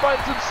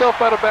finds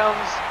himself out of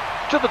bounds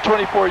to the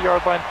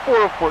 24-yard line.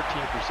 4 of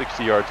 14 for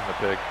 60 yards in the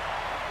pig.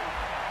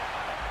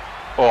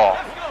 Oh,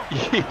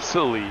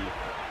 easily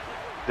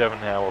Devin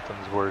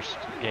Hamilton's worst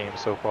game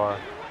so far.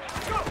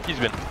 He's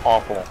been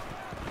awful.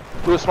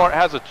 Lewis Smart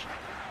has a...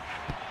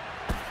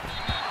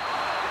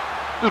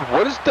 Dude,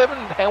 what is Devin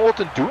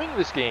Hamilton doing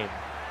this game?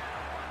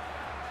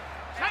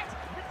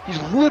 He's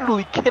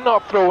literally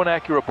cannot throw an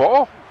accurate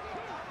ball.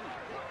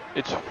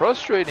 It's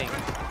frustrating.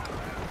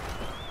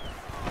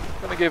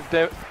 Gonna give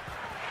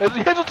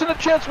Hamilton a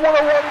chance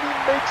one-on-one, and he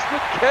makes the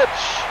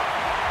catch.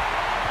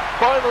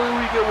 Finally,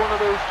 we get one of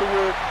those to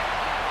work.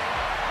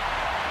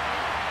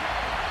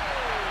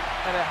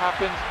 And it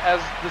happens as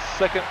the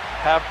second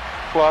half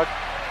clock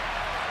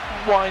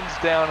winds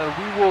down, and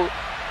we will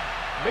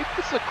make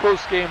this a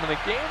close game, in a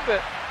game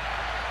that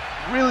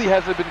really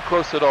hasn't been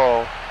close at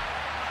all.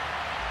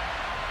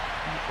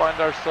 We find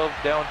ourselves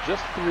down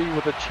just 3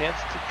 with a chance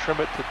to trim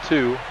it to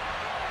 2 to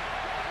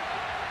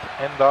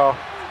end off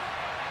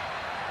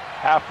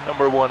half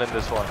number 1 in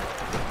this one.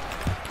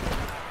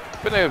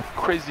 It's been a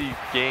crazy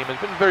game.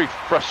 It's been very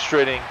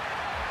frustrating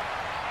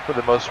for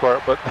the most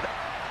part, but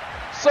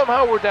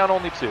somehow we're down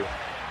only 2.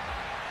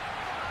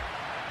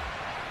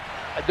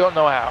 I don't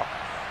know how.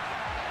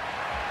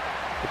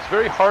 It's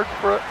very hard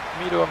for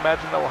me to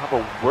imagine that we'll have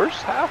a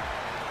worse half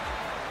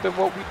than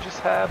what we just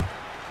had.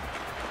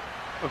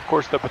 Of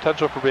course, the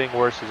potential for being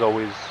worse is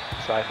always...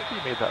 So I think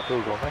he made that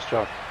field goal. Nice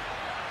job.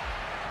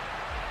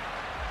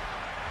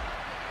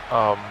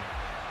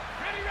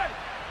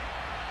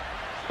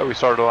 But we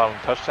started allowing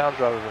touchdowns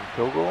rather than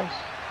field goals.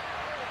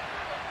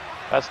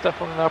 That's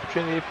definitely an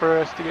opportunity for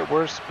us to get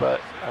worse,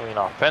 but I mean,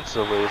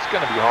 offensively, it's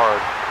going to be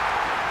hard.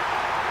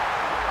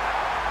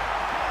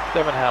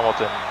 Devin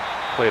Hamilton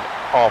played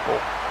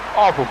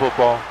awful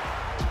football.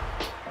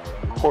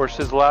 Of course,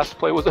 his last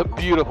play was a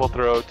beautiful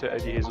throw to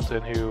Eddie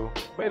Hazelton, who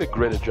made a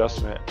great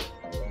adjustment.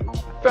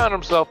 Found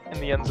himself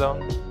in the end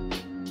zone.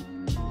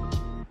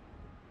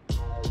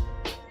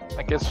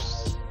 I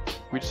guess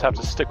we just have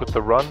to stick with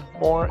the run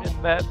more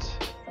in that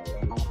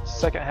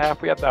second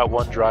half. We had that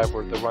one drive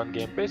where the run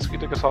game basically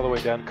took us all the way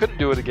down. Couldn't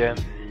do it again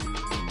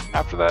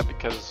after that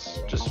because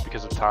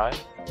of time.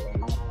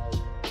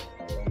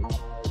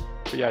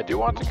 But yeah, I do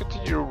want to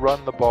continue to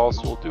run the ball,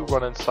 so we'll do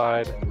run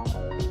inside.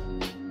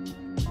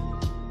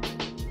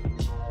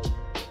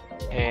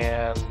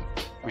 And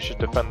we should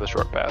defend the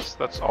short pass.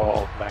 That's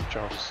all Mac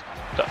Jones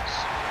does.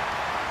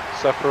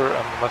 Except for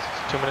unless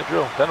it's a 2-minute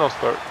drill. Then he'll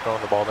start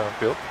throwing the ball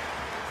downfield.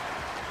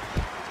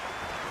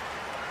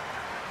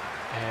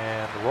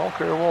 And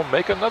Walker will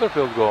make another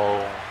field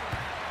goal.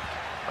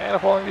 And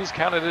if only these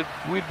counted,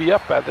 we'd be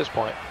up at this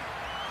point.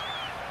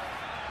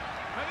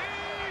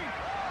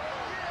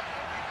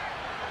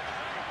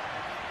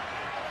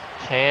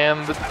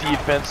 Can the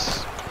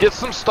defense get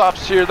some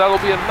stops here? That'll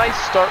be a nice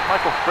start.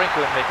 Michael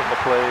Franklin making the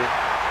play.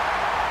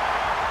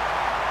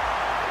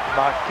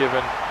 Not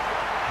giving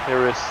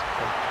Harris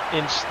an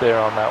inch there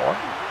on that one.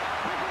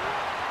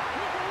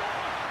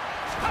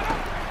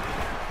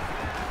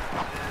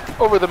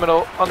 Over the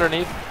middle,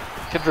 underneath,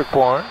 Kendrick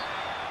Bourne.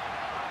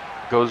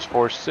 Goes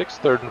for 6,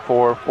 3rd and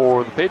 4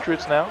 for the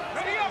Patriots now.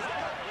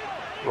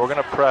 We're going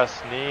to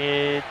press.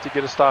 Need to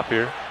get a stop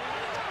here.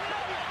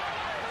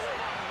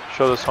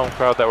 Show this home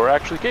crowd that we're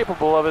actually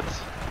capable of it.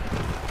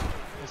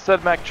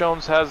 Instead, Mac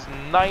Jones has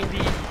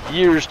 90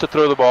 years to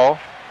throw the ball.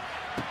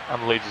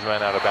 And leads his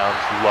man out of bounds,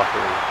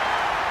 luckily.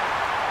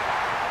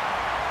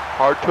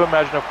 Hard to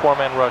imagine a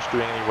 4-man rush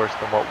doing any worse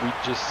than what we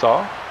just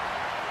saw,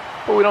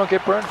 but we don't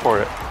get burned for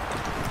it.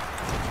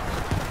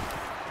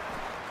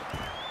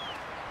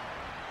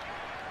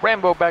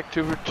 Rambo back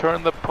to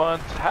return the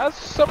punt. Has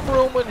some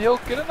room and he'll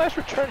get a nice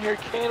return here.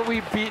 Can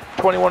we beat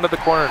 21 to the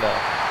corner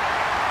now?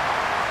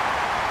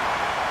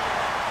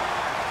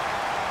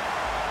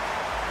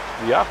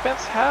 The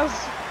offense has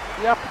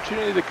the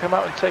opportunity to come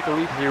out and take a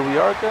lead here. We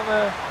are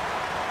gonna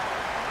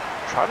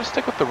try to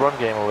stick with the run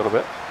game a little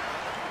bit.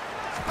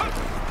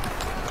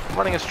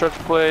 Running a stretch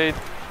play.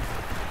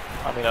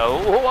 I mean, a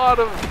lot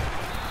of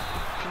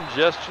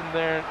congestion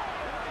there.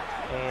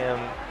 And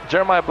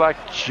Jeremiah Black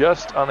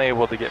just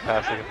unable to get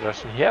past the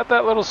congestion. He had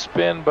that little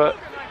spin, but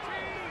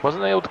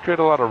wasn't able to create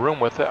a lot of room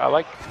with it. I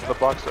like the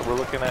blocks that we're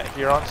looking at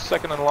here on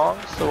 2nd and long,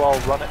 so I'll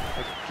run it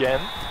again.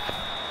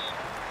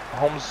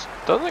 Holmes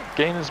doesn't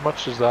gain as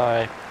much as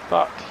I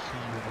thought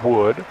he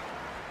would.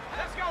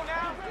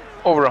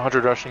 Over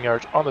 100 rushing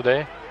yards on the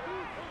day.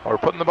 We're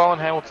putting the ball in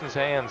Hamilton's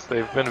hands.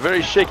 They've been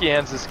very shaky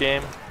hands this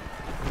game.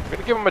 We're going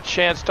to give them a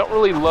chance. Don't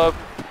really love...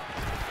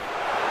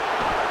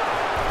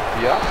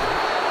 Yeah.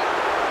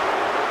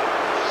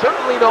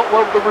 Certainly don't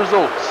love the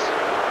results.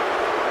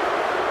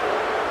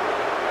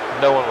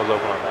 No one was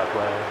open on that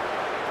play.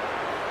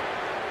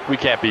 We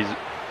can't be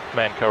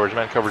man coverage.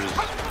 Man coverage is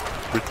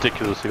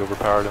ridiculously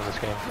overpowered in this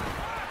game.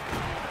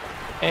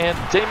 And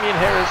Damian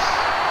Harris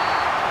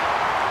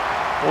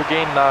will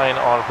gain 9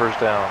 on 1st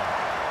down.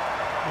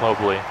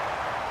 Mobley.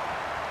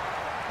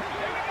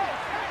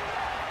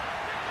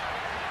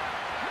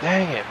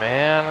 Dang it,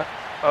 man.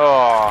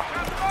 Oh.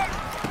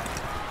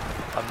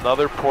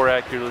 Another poor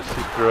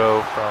accuracy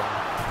throw from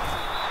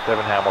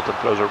Devin Hamilton.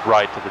 Throws it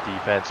right to the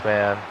defense,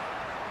 man.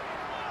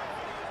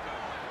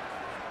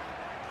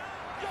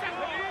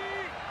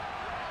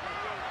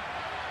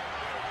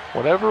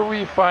 Whenever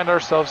we find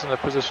ourselves in a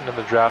position in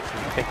the draft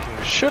and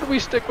thinking, should we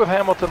stick with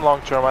Hamilton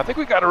long term? I think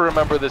we got to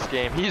remember this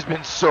game. He's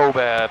been so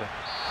bad.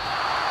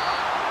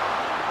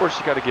 Of course,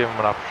 you got to give him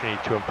an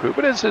opportunity to improve.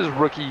 It is his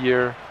rookie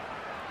year,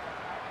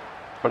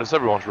 but it's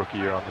everyone's rookie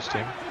year on this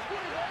team.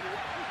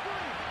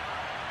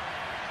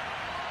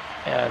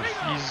 And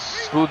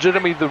he's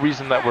legitimately the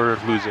reason that we're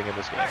losing in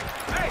this game.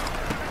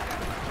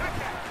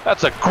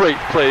 That's a great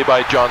play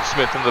by John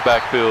Smith in the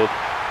backfield.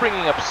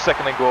 Bringing up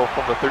 2nd and goal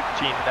from the 13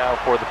 now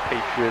for the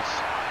Patriots.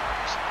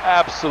 Just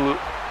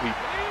absolutely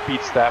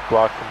beats that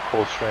block from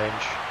Cole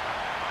Strange.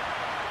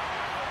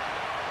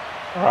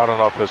 Or I don't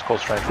know if it was Cole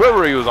Strange.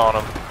 Whoever he was on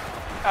him,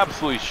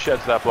 absolutely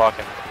sheds that block.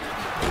 And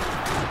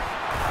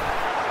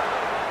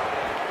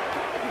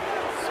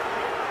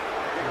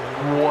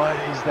what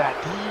is that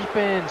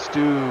defense,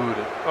 dude?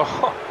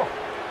 Oh.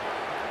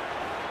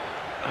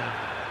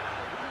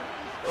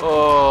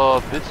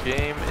 Oh, this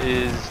game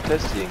is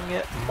testing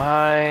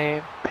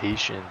my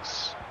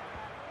patience.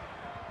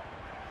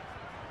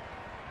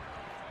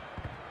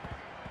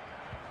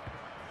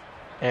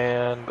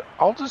 And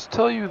I'll just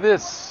tell you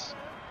this.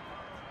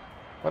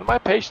 When my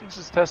patience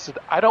is tested,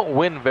 I don't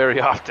win very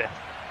often.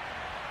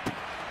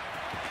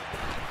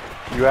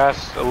 You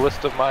ask a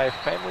list of my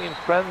family and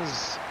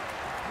friends,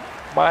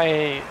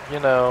 my,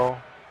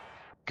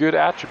 good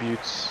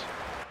attributes.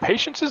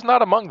 Patience is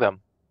not among them.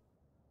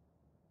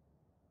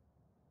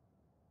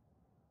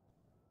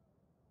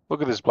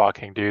 Look at this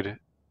blocking, dude.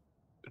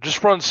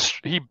 Just runs,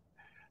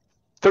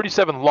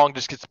 37 long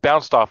just gets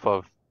bounced off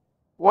of.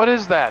 What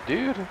is that,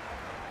 dude?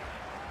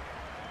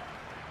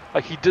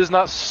 Like, he does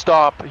not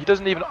stop. He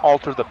doesn't even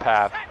alter the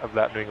path of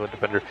that New England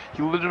defender.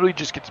 He literally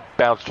just gets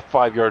bounced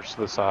 5 yards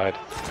to the side.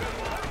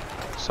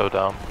 So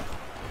dumb.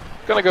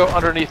 Gonna go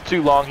underneath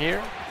 2 long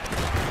here.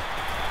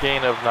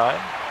 Gain of 9.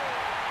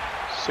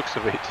 6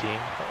 of 18.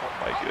 Oh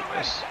my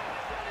goodness.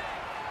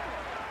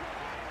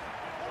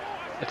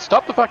 It's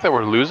not the fact that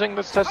we're losing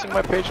that's testing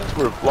my patience.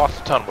 We've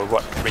lost a ton. We're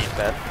what,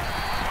 3-10?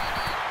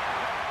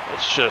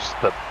 It's just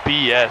the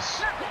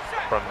BS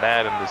from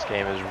Madden in this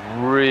game is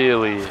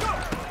really...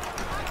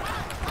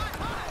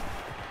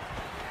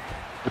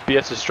 The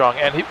BS is strong,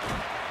 and he...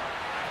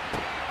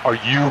 Are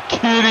you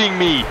kidding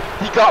me?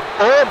 He got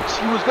bumped!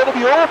 He was gonna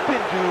be open,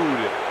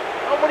 dude!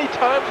 How many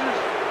times is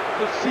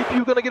the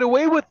CPU gonna get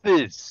away with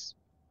this?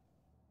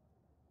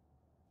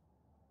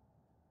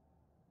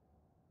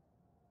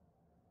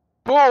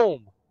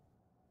 Boom!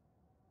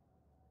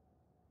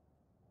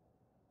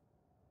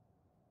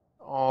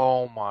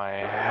 Oh my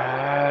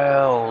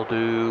hell,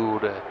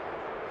 dude.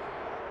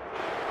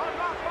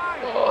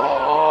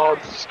 Oh,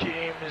 this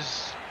game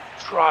is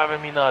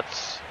driving me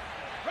nuts.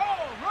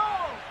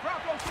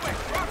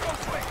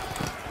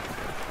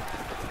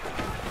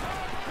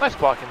 Nice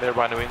blocking there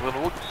by New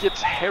England.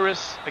 Gets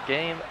Harris a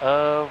gain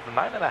of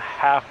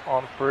 9.5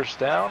 on 1st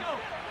down.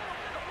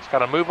 Just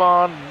gotta move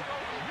on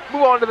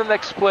to the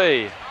next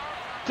play.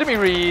 Timmy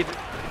Reed,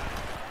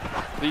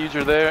 the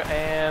user there,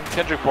 and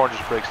Kendrick Bourne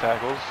just breaks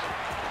tackles.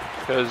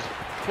 Because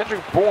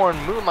Kendrick Bourne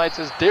moonlights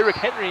as Derrick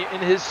Henry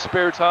in his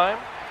spare time.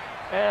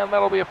 And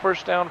that'll be a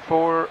 1st down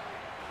for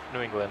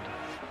New England.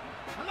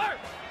 Alert!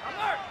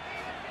 Alert!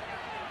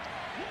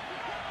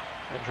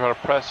 And try to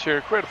press here,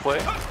 create a play.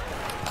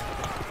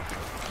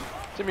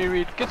 Timmy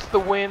Reed gets the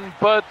win,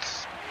 but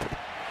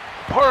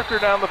Parker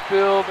down the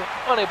field,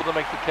 unable to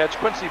make the catch.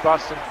 Quincy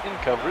Boston in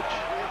coverage.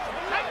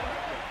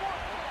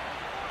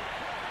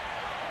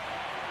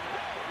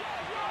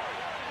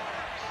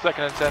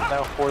 Second and 10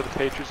 now for the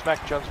Patriots.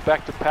 Mac Jones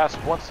back to pass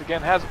once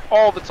again. Has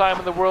all the time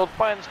in the world.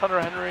 Finds Hunter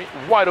Henry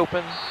wide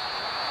open.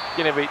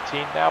 Gain of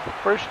 18 now. But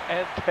first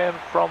and 10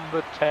 from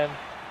the 10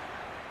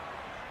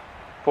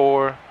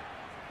 for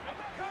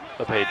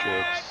the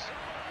Patriots.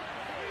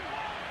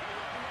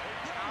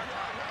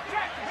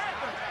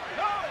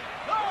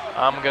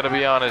 I'm going to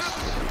be honest.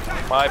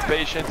 My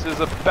patience is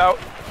about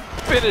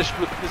finished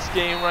with this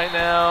game right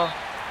now.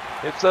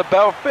 It's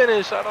about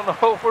finished. I don't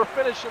know if we're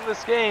finishing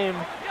this game.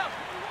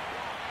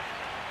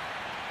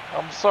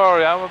 I'm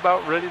sorry, I'm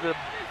about ready to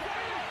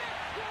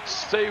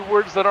say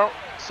words that aren't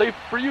safe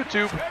for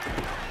YouTube.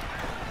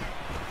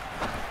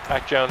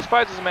 Mac Jones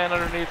finds his man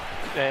underneath,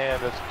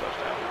 and it's a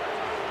touchdown.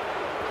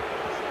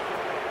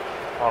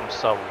 On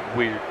some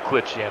weird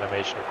glitchy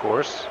animation, of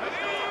course.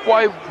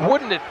 Why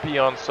wouldn't it be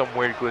on some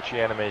weird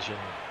glitchy animation?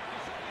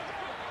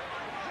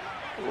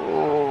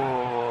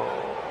 Oh,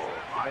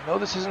 I know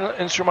this isn't an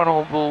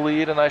insurmountable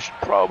lead, and I should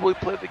probably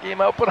play the game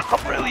out, but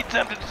I'm really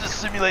tempted to just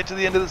simulate to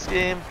the end of this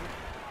game.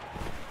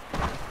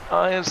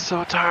 I am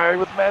so tired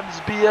with Madden's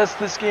BS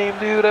this game,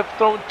 dude. I've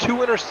thrown 2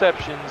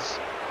 interceptions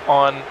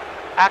on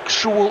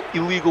actual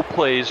illegal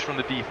plays from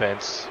the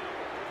defense.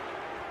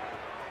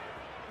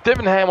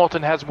 Devin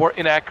Hamilton has more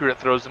inaccurate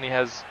throws than he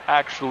has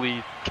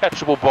actually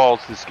catchable balls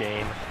this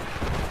game.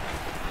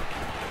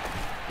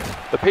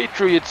 The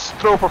Patriots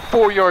throw for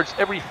 4 yards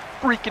every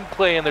freaking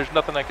play, and there's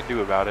nothing I can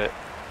do about it.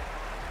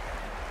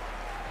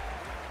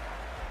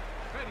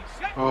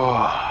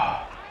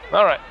 Oh.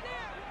 All right,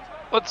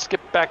 let's get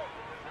back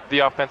the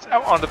offense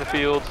out onto the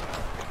field.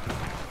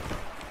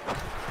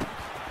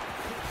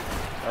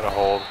 Not a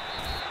hold.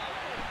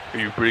 Are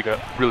you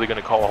really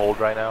gonna call a hold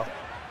right now?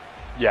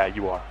 Yeah,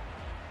 you are.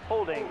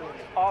 Holding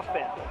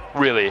offense.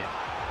 Really?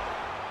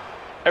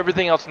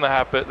 Everything else in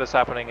that's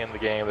happening in the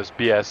game, this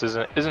BS,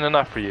 isn't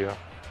enough for you.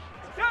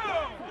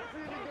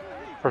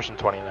 First and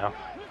 20 now.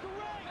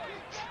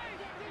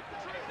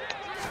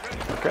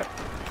 Okay.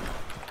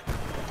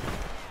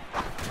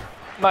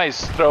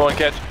 Nice throw and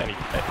catch, and he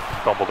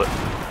fumbled it.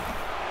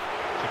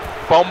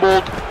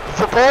 Fumbled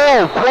the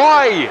ball.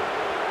 Why?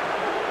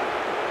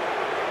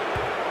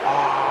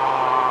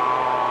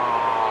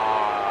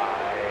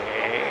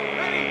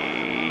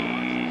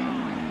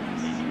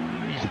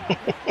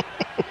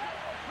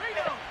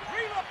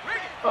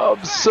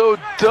 I'm so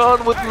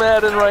done with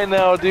Madden right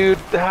now, dude.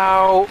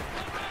 How?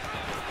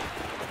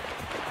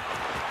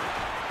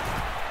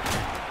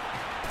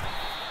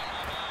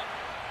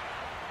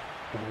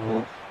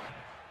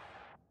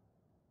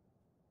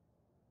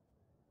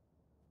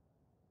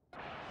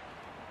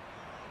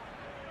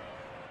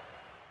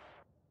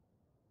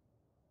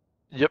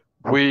 Yep,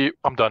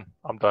 I'm done.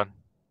 I'm done.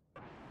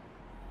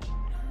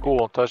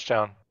 Cool,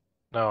 touchdown.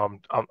 No,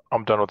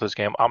 I'm done with this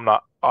game. I'm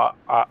not.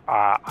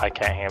 I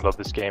can't handle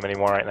this game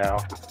anymore right now.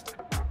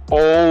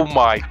 Oh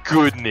my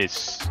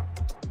goodness.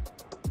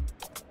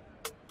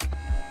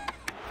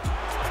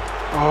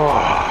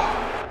 Oh.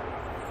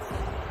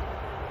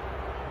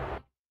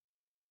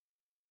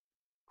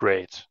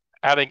 Great.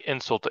 Adding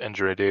insult to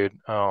injury, dude.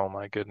 Oh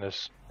my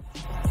goodness.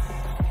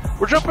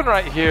 We're jumping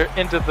right here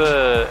into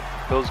the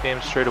Bills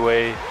game straight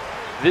away.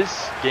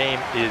 This game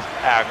is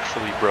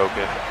actually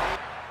broken.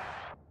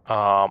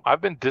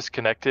 I've been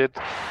disconnected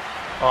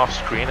off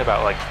screen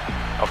about like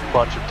a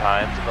bunch of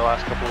times in the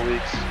last couple of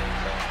weeks.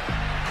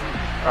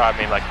 Or I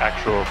mean like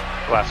actual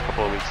last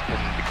couple of weeks in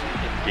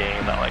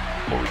game, not like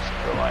 4 weeks in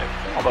real life.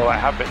 Although I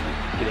have been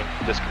getting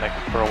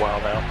disconnected for a while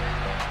now.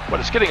 But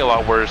it's getting a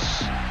lot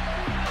worse.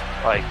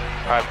 Like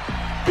I'm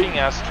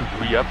being asked to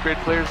re-upgrade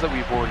players that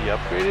we've already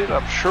upgraded.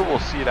 I'm sure we'll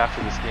see it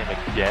after this game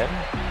again.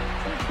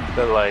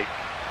 That like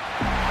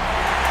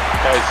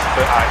guys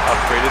that I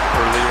upgraded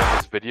earlier in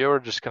this video are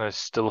just gonna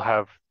still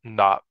have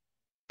not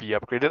be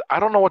upgraded. I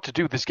don't know what to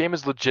do. This game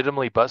is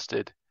legitimately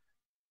busted.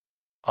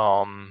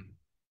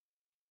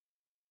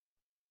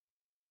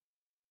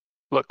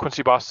 Look,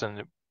 Quincy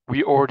Boston,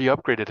 we already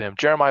upgraded him.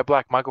 Jeremiah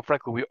Black, Michael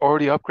Franklin, we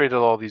already upgraded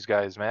all these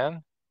guys,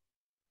 man.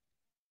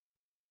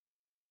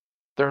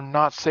 They're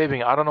not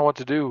saving. I don't know what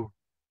to do.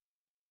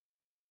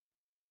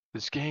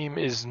 This game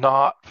is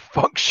not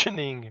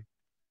functioning.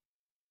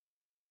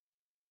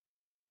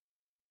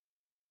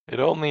 It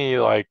only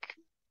like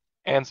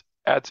adds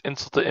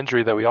insult to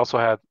injury that we also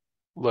had.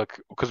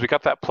 Look, because we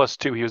got that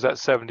 +2. He was at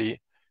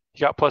 70. He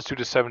got +2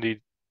 to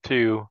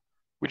 72.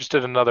 We just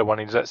did another one.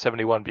 He's at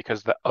 71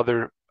 because the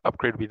other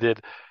upgrade we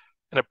did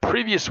in a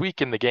previous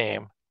week in the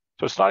game.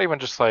 So it's not even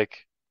just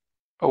like,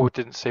 oh, it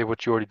didn't say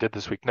what you already did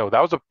this week. No,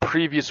 that was a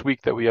previous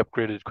week that we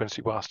upgraded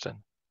Quincy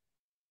Boston.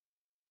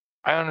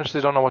 I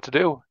honestly don't know what to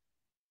do.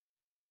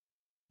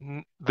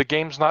 The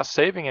game's not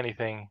saving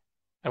anything.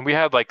 And we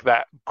had like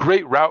that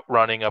great route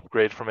running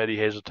upgrade from Eddie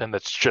Hazelton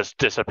that's just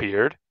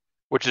disappeared,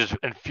 which is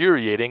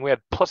infuriating. We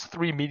had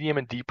 +3 medium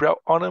and deep route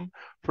on him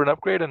for an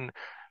upgrade, and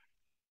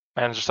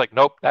it's just like,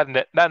 nope, that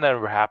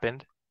never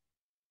happened.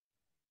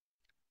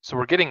 So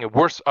we're getting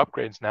worse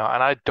upgrades now,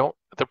 and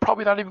they're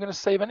probably not even going to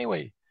save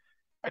anyway.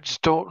 I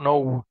just don't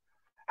know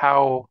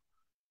how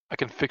I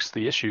can fix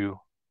the issue.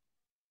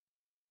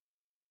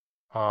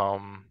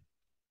 Um,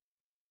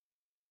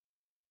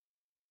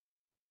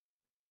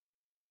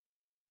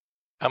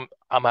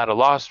 I'm at a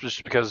loss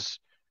just because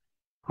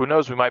who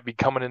knows, we might be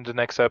coming into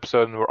next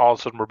episode and we're all of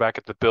a sudden we're back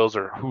at the Bills,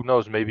 or who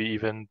knows, maybe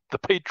even the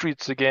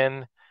Patriots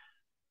again.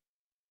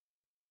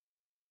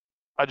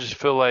 I just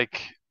feel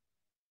like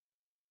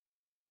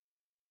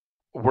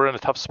we're in a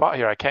tough spot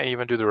here. I can't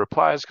even do the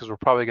replies because we're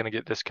probably going to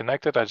get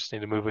disconnected. I just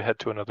need to move ahead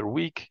to another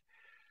week.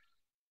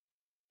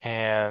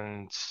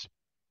 And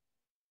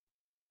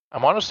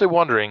I'm honestly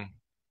wondering,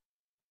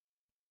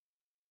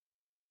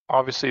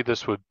 obviously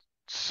this would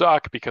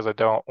suck because I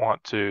don't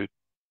want to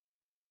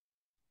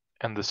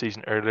end the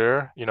season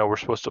earlier. We're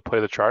supposed to play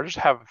the Chargers,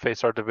 haven't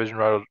faced our division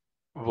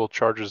rival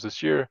Chargers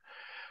this year.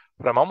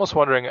 But I'm almost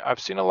wondering, I've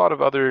seen a lot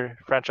of other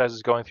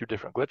franchises going through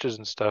different glitches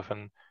and stuff,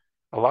 and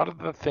a lot of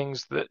the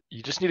things that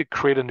you just need to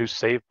create a new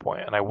save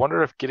point. And I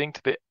wonder if getting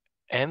to the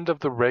end of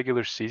the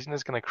regular season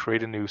is going to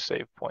create a new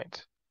save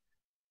point.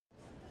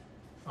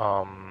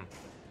 Um,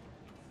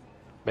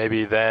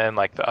 Maybe then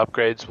like the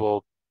upgrades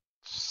will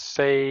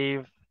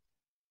save.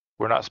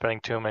 We're not spending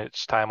too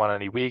much time on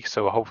any week,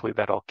 so hopefully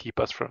that'll keep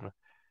us from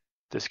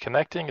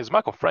disconnecting. As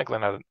Michael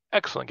Franklin had an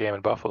excellent game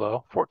in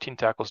Buffalo, 14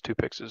 tackles, 2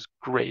 picks is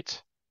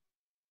great.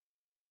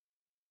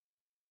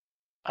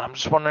 I'm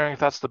just wondering if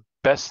that's the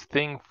best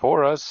thing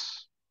for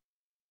us.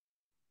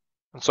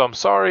 And so I'm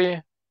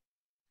sorry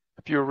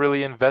if you're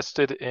really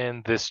invested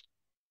in this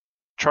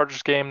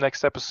Chargers game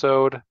next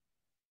episode,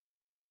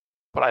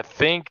 but I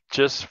think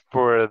just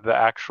for the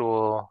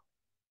actual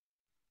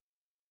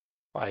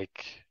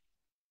like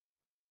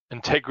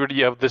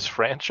integrity of this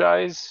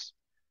franchise,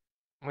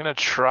 I'm gonna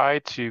try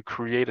to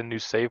create a new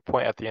save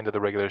point at the end of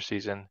the regular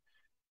season.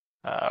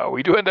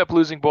 We do end up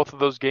losing both of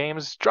those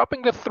games,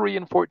 dropping to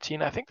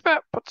 3-14. I think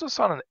that puts us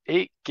on an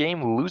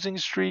 8-game losing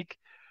streak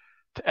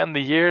to end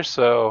the year.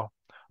 So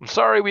I'm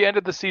sorry we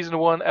ended the season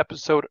 1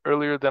 episode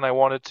earlier than I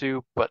wanted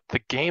to, but the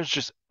game's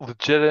just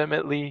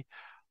legitimately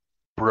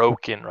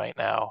broken right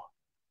now.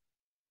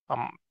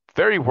 I'm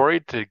very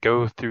worried to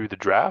go through the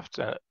draft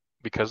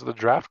because of the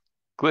draft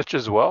glitch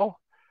as well.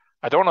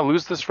 I don't want to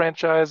lose this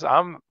franchise.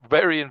 I'm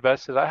very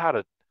invested. I had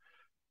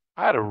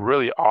a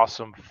really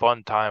awesome,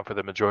 fun time for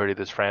the majority of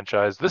this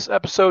franchise. This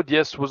episode,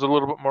 yes, was a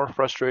little bit more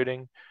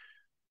frustrating.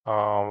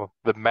 The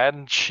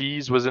Madden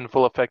cheese was in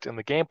full effect in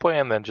the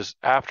gameplay, and then just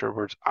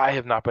afterwards, I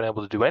have not been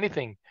able to do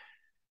anything.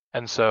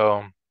 And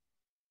so,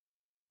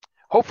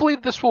 hopefully,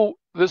 this will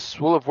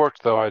have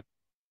worked. Though I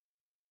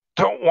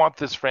don't want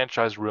this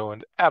franchise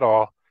ruined at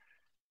all.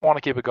 I want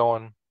to keep it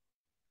going.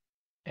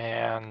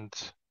 And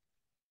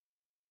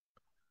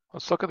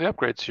let's look at the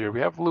upgrades here.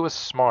 We have Lewis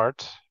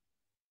Smart.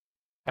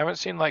 I haven't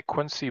seen like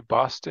Quincy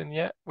Boston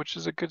yet, which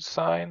is a good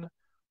sign.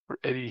 Or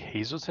Eddie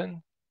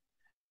Hazelton.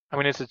 I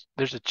mean,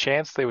 there's a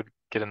chance they would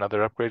get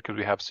another upgrade because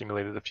we have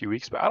simulated a few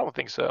weeks, but I don't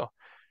think so.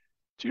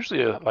 It's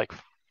usually like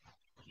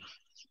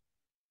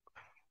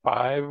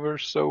 5 or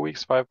so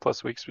weeks,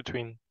 5+ weeks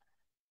between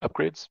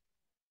upgrades.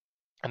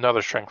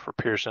 Another strength for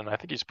Pearson. I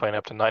think he's playing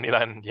up to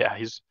 99. Yeah,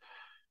 his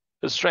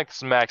strength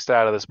is maxed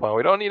out at this point.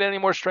 We don't need any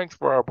more strength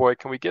for our boy.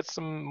 Can we get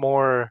some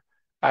more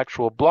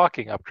actual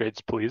blocking upgrades,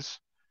 please?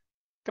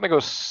 Gonna go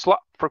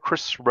slot for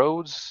Chris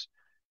Rhodes.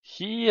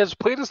 He has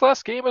played his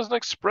last game as an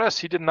Express.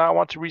 He did not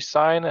want to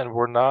resign, and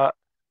we're not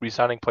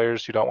resigning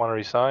players who don't want to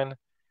resign. At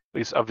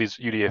least of these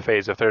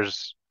UDFAs. If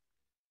there's,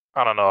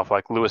 I don't know, if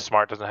like Lewis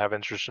Smart doesn't have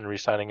interest in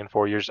resigning in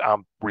 4 years,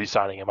 I'm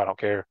resigning him. I don't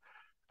care.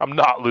 I'm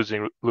not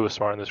losing Lewis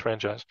Smart in this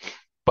franchise.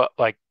 But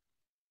like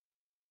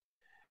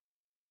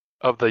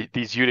of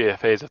these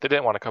UDFAs, if they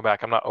didn't want to come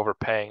back, I'm not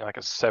overpaying like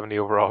a 70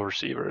 overall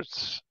receiver.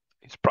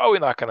 He's probably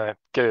not gonna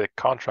get a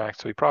contract,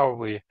 so he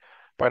probably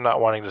by not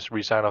wanting to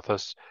resign with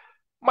us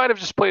might have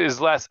just played his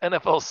last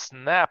NFL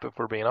snap, if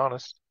we're being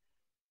honest.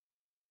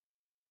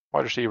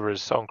 Wide receiver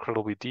is so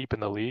incredibly deep in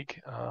the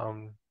league.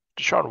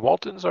 Deshaun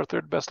Walton's our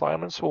third best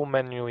lineman, so we'll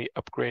manually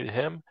upgrade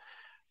him.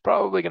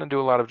 Probably going to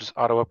do a lot of just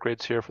auto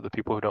upgrades here for the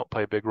people who don't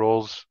play big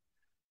roles.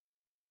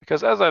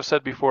 Because as I've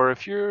said before,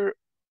 if you're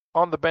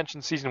on the bench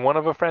in season 1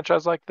 of a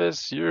franchise like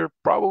this, you're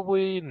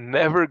probably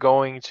never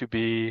going to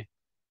be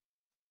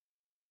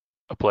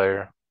a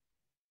player.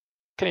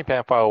 Kenny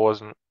Pamphile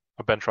wasn't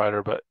a bench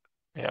rider, but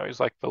he's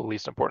like the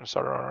least important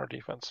starter on our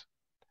defense.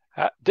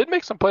 Did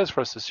make some plays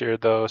for us this year,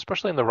 though,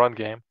 especially in the run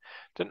game.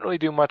 Didn't really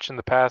do much in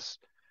the pass,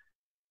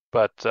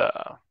 but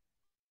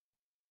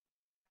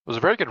was a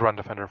very good run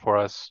defender for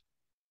us.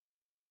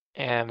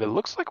 And it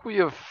looks like we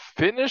have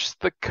finished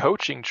the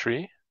coaching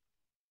tree.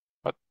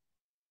 But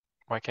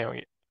why can't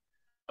we?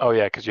 Oh,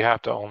 yeah, because you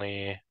have to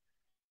only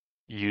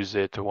use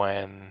it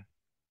when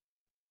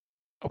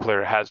a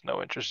player has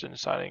no interest in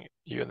signing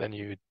you, and then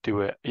you do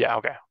it. Yeah,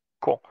 okay,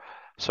 cool.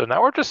 So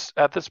now we're just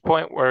at this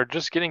point, we're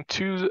just getting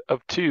 2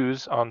 of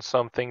 2s on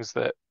some things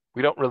that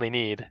we don't really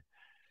need.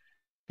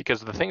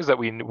 Because the things that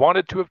we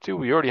wanted 2 of 2,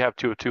 we already have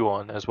 2 of 2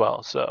 on as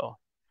well. So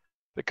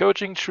the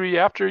coaching tree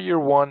after year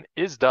 1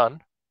 is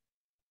done.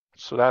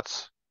 So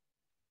that's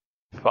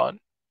fun.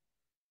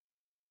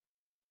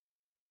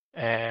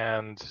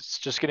 And it's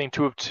just getting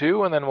 2 of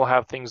 2, and then we'll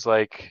have things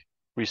like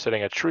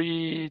resetting a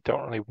tree.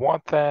 Don't really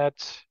want that.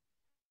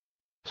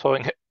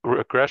 Slowing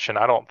regression,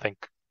 I don't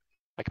think.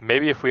 Like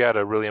maybe if we had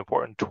a really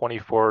important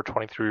 24 or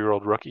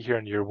 23-year-old rookie here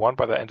in year one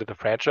by the end of the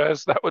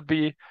franchise, that would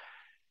be,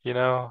 you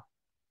know,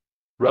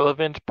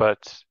 relevant.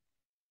 But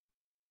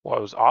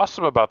what was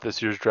awesome about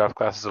this year's draft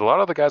class is a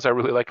lot of the guys I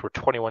really liked were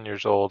 21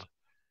 years old.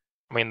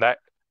 I mean, that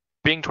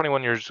being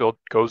 21 years old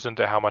goes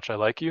into how much I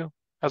like you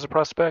as a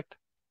prospect,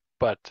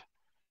 but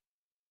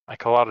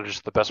like a lot of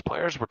just the best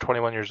players were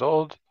 21 years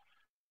old,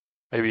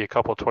 maybe a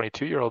couple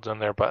 22-year-olds in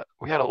there, but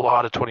we had a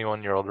lot of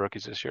 21-year-old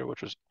rookies this year,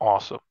 which was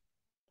awesome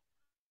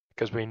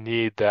because we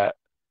need that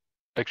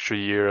extra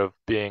year of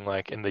being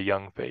like in the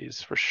young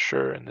phase for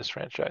sure in this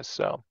franchise.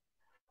 So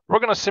we're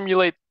going to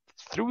simulate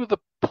through the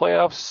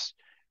playoffs.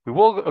 We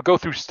will go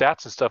through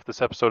stats and stuff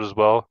this episode as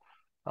well.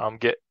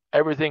 Get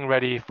everything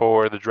ready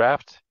for the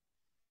draft.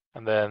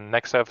 And then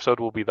next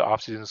episode will be the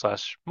offseason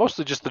slash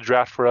mostly just the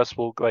draft for us.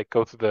 We'll like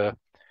go through the,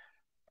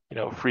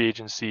 free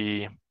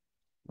agency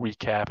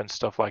recap and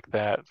stuff like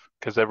that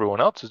because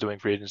everyone else is doing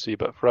free agency.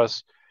 But for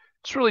us,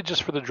 it's really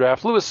just for the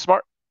draft. Lewis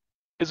Smart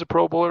is a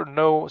Pro Bowler.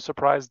 No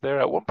surprise there.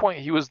 At one point,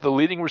 he was the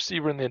leading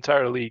receiver in the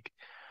entire league.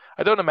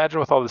 I don't imagine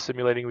with all the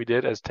simulating we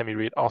did, as Timmy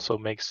Reed also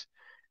makes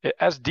it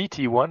as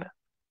DT1.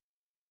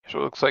 So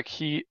it looks like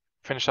he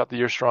finished out the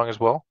year strong as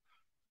well.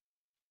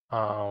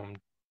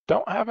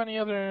 Don't have any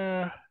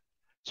other.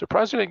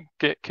 Surprised we didn't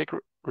get kick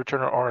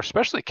returner or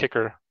especially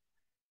kicker.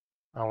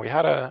 I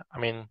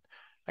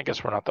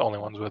guess we're not the only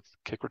ones with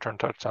kick return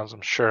touchdowns.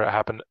 I'm sure it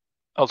happened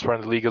elsewhere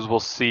in the league as we'll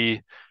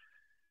see.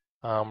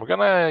 We're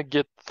gonna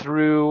get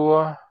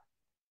through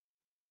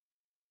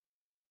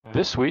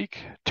this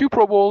week. 2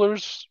 Pro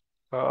Bowlers.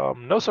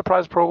 No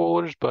surprise Pro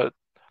Bowlers, but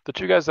the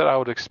 2 guys that I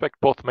would expect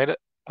both made it.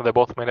 They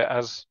both made it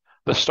as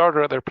the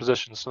starter at their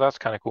position, so that's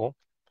kind of cool.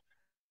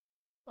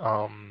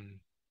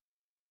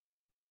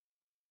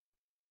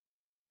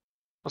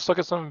 Let's look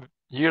at some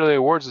yearly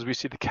awards as we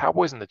see the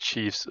Cowboys and the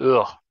Chiefs.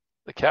 Ugh,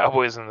 the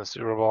Cowboys in the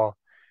Super Bowl.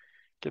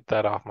 Get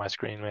that off my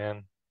screen,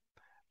 man.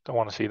 Don't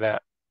want to see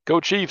that. Go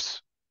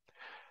Chiefs.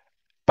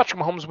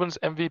 Patrick Mahomes wins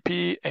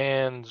MVP,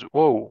 and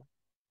whoa.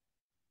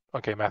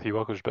 Okay, Matthew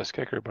Welker's best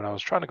kicker, but I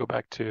was trying to go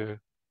back to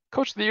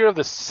Coach of the Year of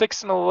the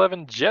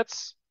 6-11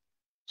 Jets.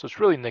 So it's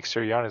really Nick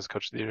Sirianni's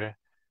Coach of the Year.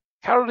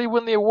 How did he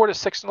win the award at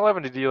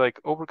 6-11? Did he like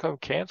overcome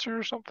cancer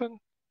or something?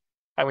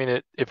 I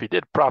mean, if he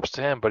did, props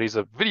to him, but he's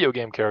a video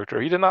game character.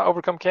 He did not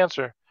overcome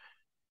cancer.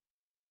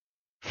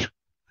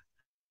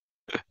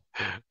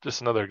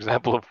 Just another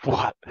example of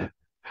what?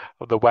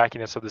 Of the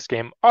wackiness of this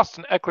game.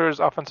 Austin Eckler is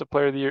Offensive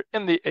Player of the Year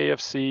in the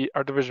AFC,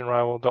 our division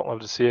rival. Don't love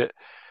to see it.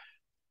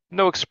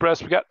 No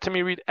Express. We got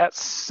Timmy Reed at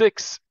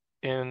 6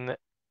 in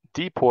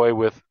Depoy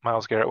with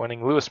Myles Garrett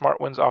winning. Lewis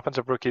Smart wins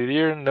Offensive Rookie of the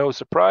Year. No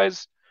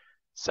surprise.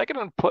 Second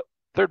and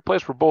third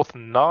place were both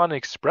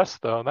non-Express,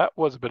 though. That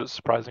was a bit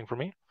surprising for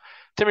me.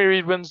 Timmy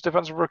Reed wins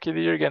Defensive Rookie of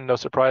the Year. Again, no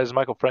surprise.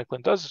 Michael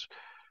Franklin does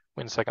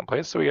win second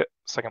place. So we get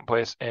second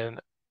place in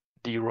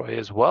D-Roy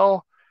as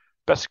well.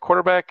 Best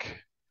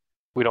quarterback.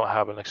 We don't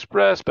have an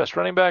Express. Best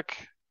running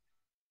back.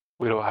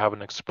 We don't have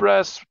an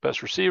Express.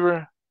 Best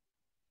receiver.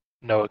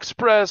 No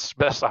Express.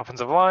 Best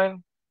offensive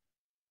line.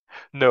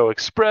 No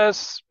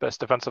Express.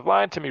 Best defensive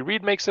line. Timmy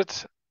Reed makes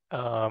it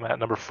at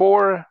number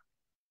 4.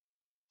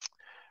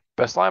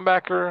 Best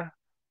linebacker.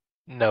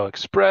 No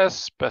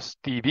Express. Best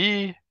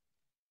DB.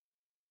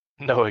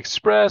 No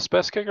Express.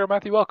 Best kicker,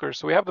 Matthew Welker.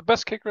 So we have the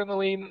best kicker in the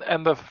league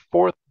and the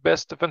 4th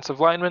best defensive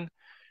lineman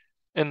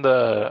in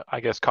the,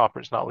 I guess,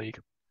 conference, not league.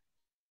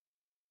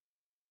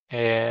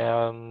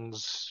 And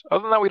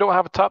other than that, we don't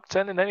have a top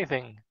 10 in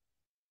anything,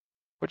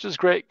 which is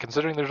great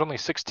considering there's only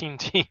 16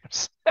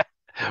 teams.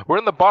 We're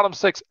in the bottom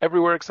 6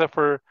 everywhere except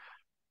for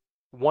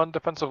 1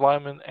 defensive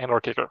lineman and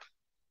or kicker.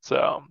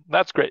 So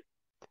that's great.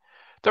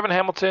 Devin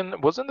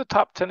Hamilton was in the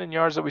top 10 in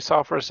yards that we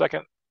saw for a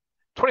second.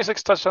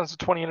 26 touchdowns to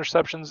 20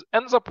 interceptions.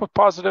 Ends up with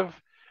positive.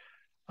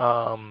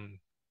 I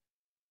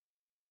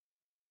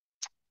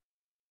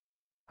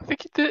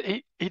think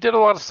he did a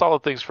lot of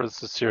solid things for us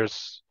this year.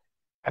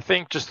 I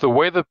think just the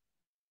way the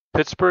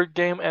Pittsburgh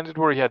game ended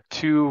where he had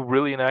 2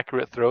 really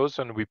inaccurate throws,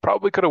 and we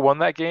probably could have won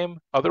that game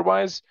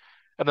otherwise.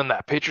 And then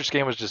that Patriots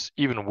game was just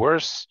even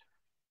worse.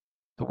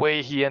 The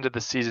way he ended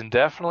the season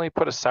definitely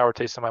put a sour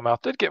taste in my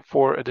mouth. Did get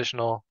 4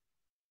 additional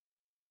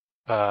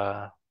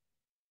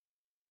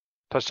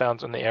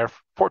touchdowns in the air,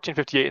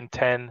 1458 and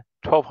 10,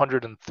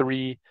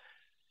 1203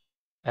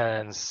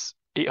 and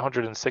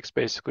 806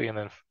 basically, and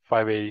then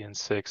 580 and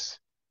 6.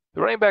 The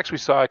running backs we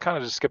saw, I kind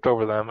of just skipped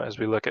over them as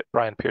we look at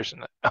Brian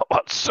Pearson.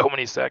 So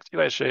many sacks.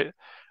 Eli Shea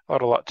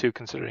allowed a lot too,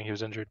 considering he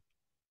was injured.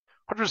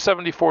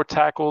 174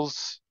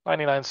 tackles,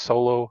 99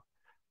 solo.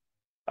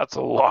 That's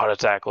a lot of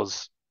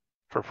tackles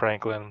for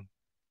Franklin.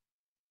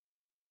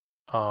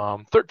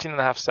 13 and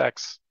a half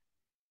sacks.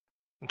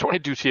 And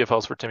 22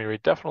 TFLs for Timmy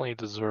Reed. Definitely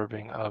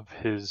deserving of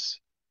his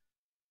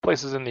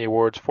places in the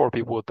awards, 4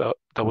 people with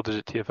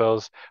double-digit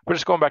TFLs. But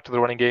just going back to the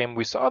running game,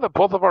 we saw that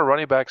both of our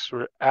running backs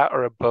were at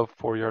or above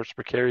 4 yards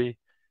per carry.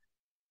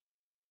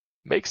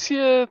 Makes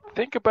you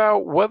think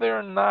about whether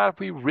or not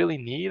we really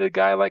need a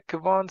guy like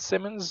Kevon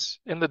Simmons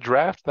in the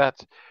draft.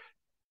 That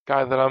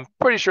guy that I'm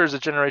pretty sure is a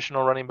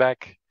generational running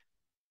back.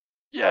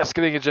 Yes,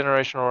 getting a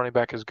generational running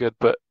back is good,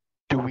 but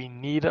do we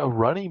need a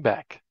running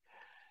back?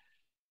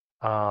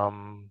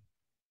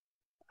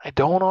 I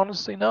don't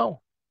honestly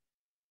know.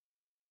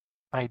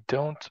 I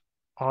don't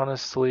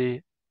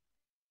honestly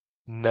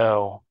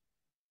know.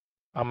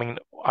 I mean,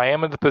 I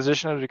am in the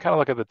position as we kind of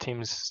look at the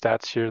team's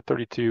stats here: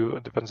 32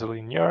 defensively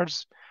in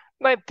yards,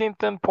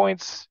 19th in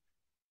points,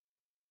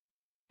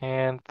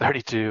 and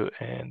 32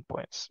 in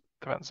points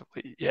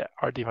defensively. Yeah,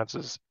 our defense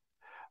is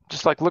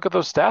just like, look at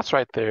those stats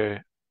right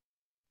there.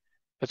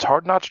 It's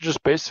hard not to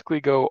just basically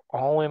go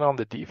all in on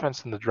the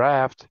defense in the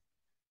draft.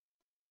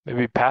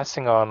 Maybe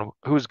passing on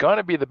who's going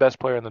to be the best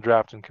player in the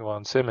draft in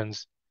Kevon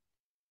Simmons.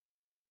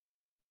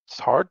 It's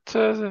hard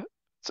to.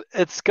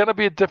 It's going to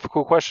be a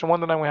difficult question,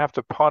 one that I'm going to have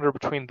to ponder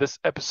between this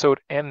episode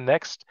and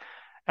next.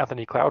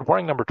 Anthony Cloud,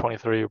 warning number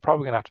 23. We're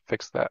probably going to have to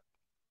fix that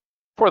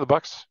for the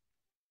Bucks.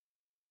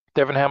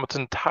 Devin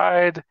Hamilton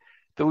tied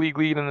the league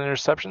lead in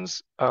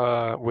interceptions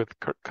with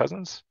Kirk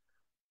Cousins.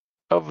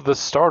 Of the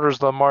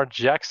starters, Lamar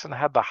Jackson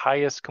had the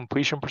highest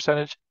completion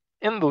percentage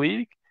in the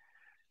league.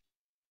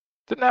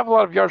 Didn't have a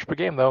lot of yards per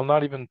game, though,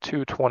 not even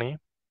 220.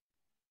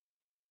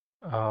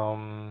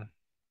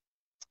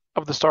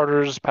 Of the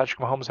starters, Patrick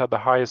Mahomes had the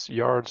highest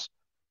yards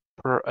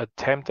per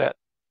attempt at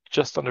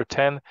just under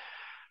 10.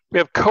 We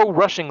have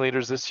co-rushing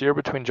leaders this year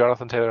between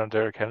Jonathan Taylor and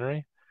Derrick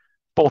Henry,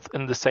 both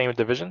in the same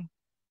division.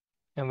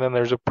 And then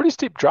there's a pretty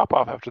steep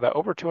drop-off after that,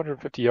 over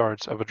 250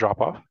 yards of a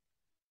drop-off.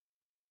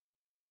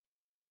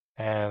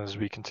 And as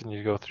we continue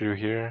to go through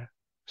here,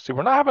 see,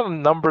 we're not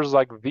having numbers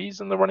like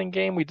these in the running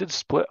game. We did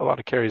split a lot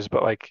of carries,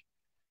 but like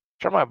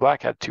Jeremiah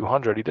Black had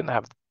 200. He didn't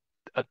have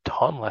a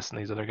ton less than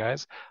these other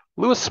guys.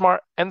 Lewis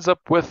Smart ends up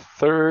with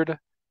third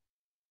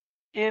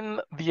in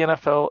the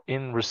NFL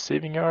in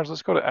receiving yards.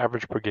 Let's go to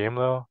average per game,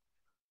 though.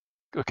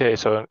 Okay,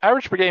 so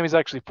average per game, he's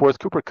actually fourth.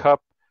 Cooper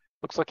Kupp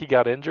looks like he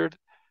got injured,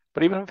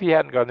 but even if he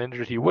hadn't gotten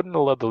injured, he wouldn't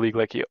have led the league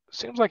like he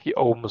seems like he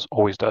almost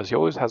always does. He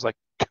always has like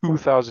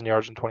 2,000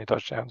 yards and 20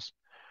 touchdowns.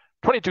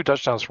 22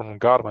 touchdowns from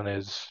Godwin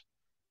is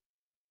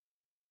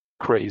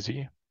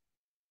crazy.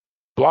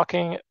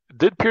 Blocking,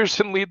 did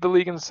Pearson lead the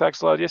league in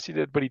sacks allowed? Yes, he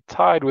did, but he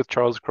tied with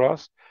Charles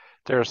Cross.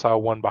 Darisaw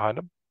 1 behind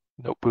him.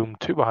 Nope, Boom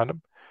 2 behind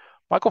him.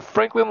 Michael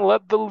Franklin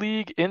led the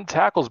league in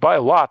tackles by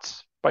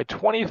lots, by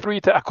 23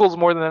 tackles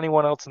more than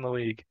anyone else in the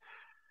league.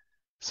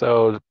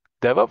 So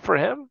dev up for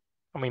him.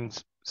 I mean,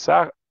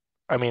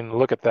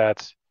 look at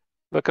that.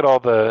 Look at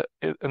all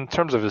in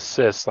terms of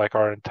assists, like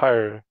our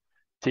entire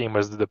team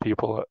was the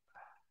people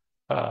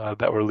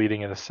that were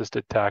leading in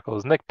assisted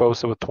tackles. Nick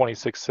Bosa with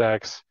 26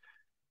 sacks,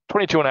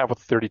 22 and a half with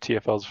 30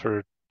 TFLs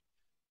for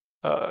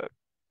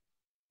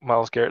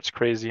Myles Garrett's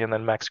crazy. And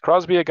then Max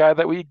Crosby, a guy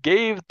that we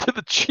gave to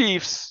the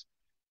Chiefs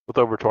with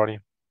over 20.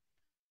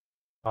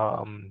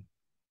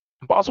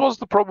 Boswell's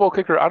the Pro Bowl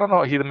kicker. I don't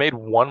know. He made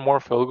one more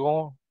field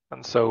goal,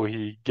 and so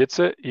he gets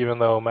it, even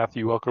though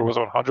Matthew Welker was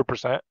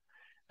 100%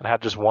 and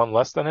had just one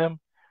less than him.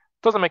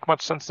 Doesn't make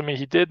much sense to me.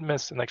 He did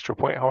miss an extra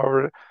point,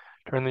 however,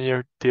 during the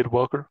year, did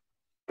Welker.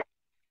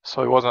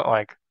 So he wasn't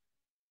like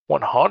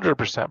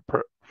 100%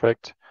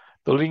 perfect.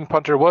 The leading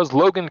punter was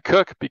Logan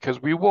Cook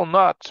because we will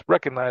not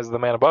recognize the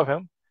man above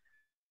him.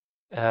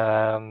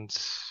 And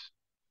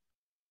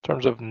in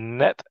terms of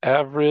net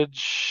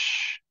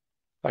average,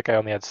 that guy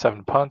only had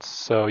 7 punts.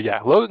 So yeah,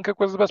 Logan Cook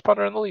was the best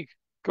punter in the league.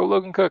 Go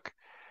Logan Cook.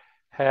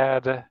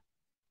 Had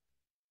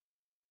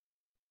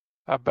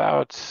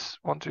about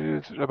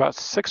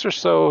 6 or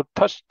so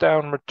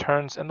touchdown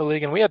returns in the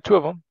league, and we had 2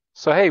 of them.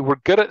 So hey, we're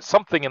good at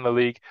something in the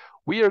league.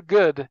 We are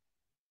good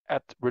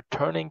at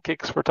returning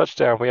kicks for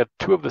touchdown. We had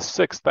 2 of the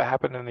 6 that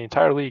happened in the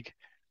entire league.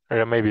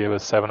 Or maybe it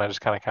was 7. I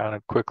just kind of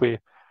counted quickly.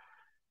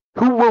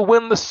 Who will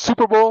win the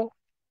Super Bowl?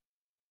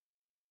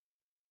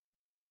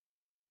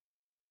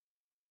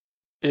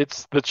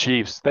 It's the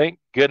Chiefs. Thank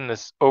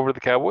goodness, over the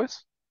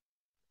Cowboys.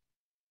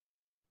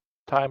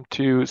 Time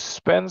to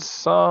spend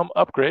some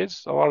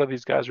upgrades. A lot of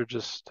these guys are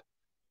just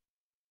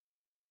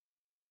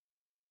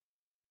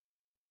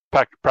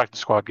practice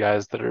squad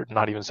guys that are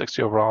not even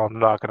 60 overall. I'm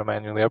not going to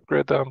manually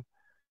upgrade them.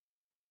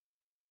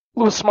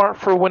 Lewis Smart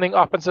for winning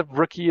Offensive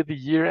Rookie of the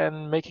Year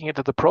and making it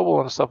to the Pro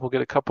Bowl and stuff will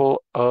get a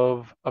couple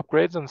of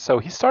upgrades. And so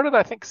he started,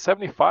 I think,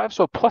 75,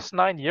 so a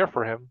 +9 year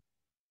for him.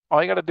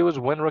 All you got to do is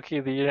win Rookie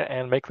of the Year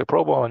and make the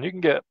Pro Bowl, and you can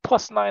get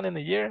 +9 in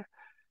the year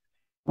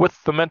with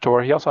the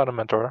mentor. He also had a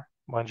mentor,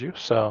 mind you,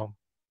 so,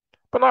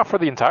 but not for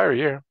the entire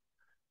year.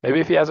 Maybe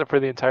if he has it for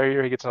the entire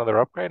year, he gets another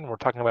upgrade, and we're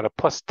talking about a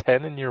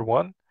 +10 in year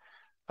 1.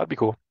 That'd be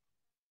cool.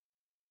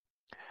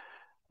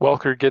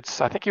 Welker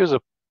gets, I think he was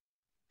a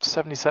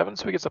 77,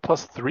 so he gets a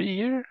 +3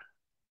 year.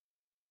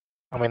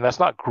 I mean, that's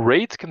not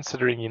great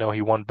considering,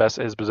 he won best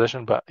at his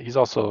position, but he's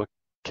also a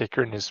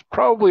kicker and he's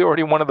probably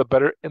already one of the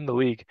better in the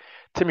league.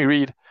 Timmy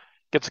Reed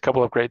gets a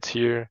couple upgrades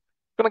here.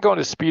 Going to go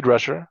into speed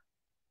rusher.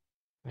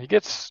 He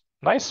gets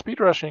nice speed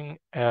rushing.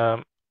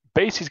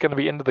 Base, he's going to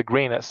be into the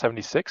green at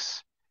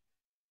 76.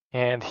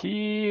 And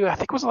he, I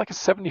think, was like a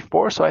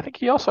 74. So I think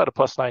he also had a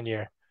 +9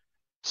 year.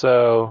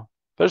 So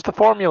there's the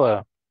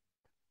formula.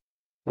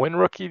 Win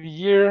Rookie of the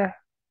Year,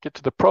 get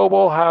to the Pro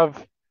Bowl,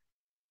 have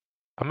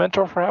a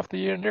mentor for half the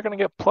year, and you're going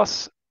to get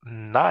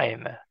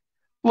 +9.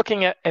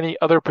 Looking at any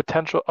other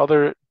potential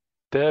other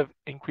dev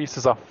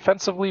increases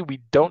offensively,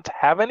 we don't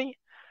have any.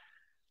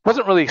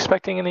 Wasn't really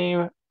expecting any.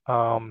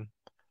 Other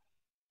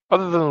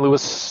than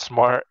Lewis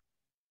Smart,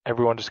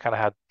 everyone just kind of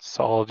had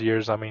solid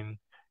years. I mean,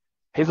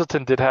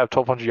 Hazleton did have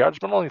 1,200 yards,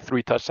 but only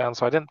 3 touchdowns,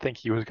 so I didn't think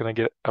he was going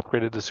to get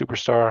upgraded to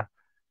superstar.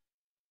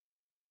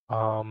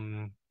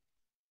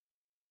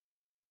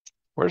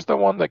 Where's the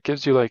one that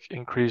gives you like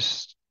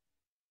increased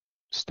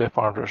stiff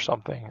arms or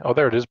something? Oh,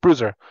 there it is,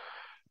 Bruiser.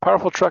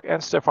 Powerful truck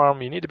and stiff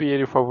arm. You need to be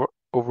 84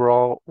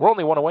 overall. We're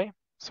only 1 away,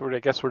 so I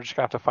guess we're just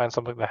gonna have to find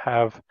something to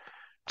have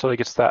until he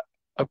gets that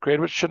upgrade,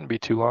 which shouldn't be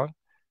too long.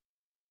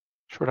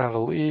 Short out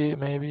of lead,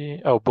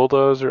 maybe. Oh,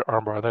 bulldozer,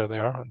 armbar. There they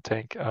are on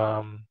tank.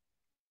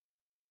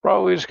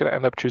 Probably just gonna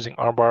end up choosing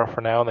armbar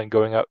for now, and then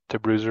going up to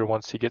bruiser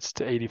once he gets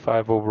to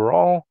 85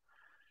 overall.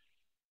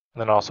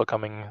 And then also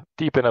coming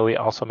deep in elite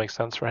also makes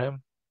sense for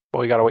him. But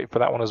we gotta wait for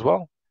that one as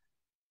well.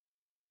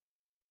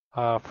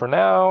 For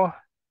now,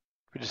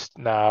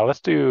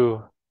 let's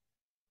do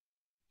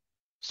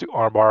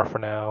armbar for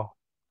now.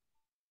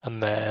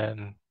 And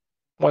then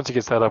once he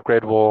gets that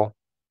upgrade, we'll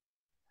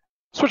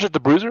switch it to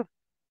bruiser.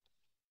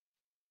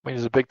 I mean,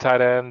 he's a big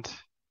tight end.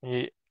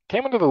 He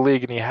came into the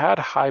league and he had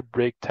high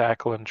break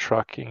tackle and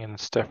trucking and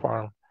stiff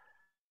arm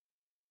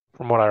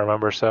from what I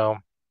remember. So I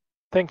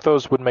think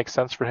those would make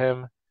sense for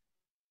him.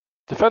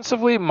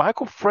 Defensively,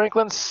 Michael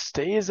Franklin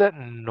stays at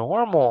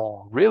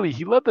normal. Really,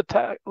 he led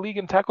the league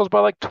in tackles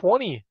by like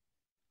 20.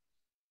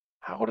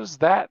 How does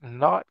that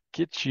not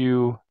get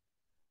you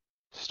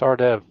star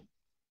dev?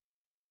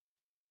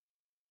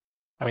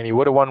 I mean, he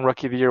would have won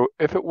Rookie of the Year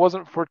if it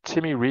wasn't for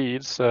Timmy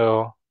Reed.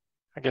 So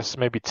I guess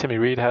maybe Timmy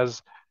Reed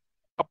has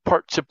a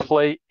part to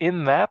play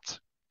in that.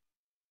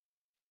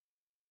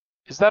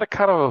 Is that a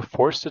kind of a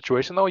forced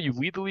situation, though? You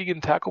lead the league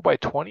in tackle by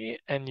 20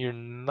 and you're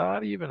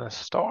not even a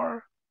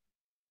star?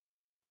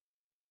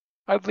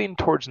 I'd lean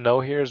towards no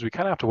here, as we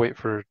kind of have to wait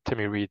for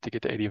Timmy Reed to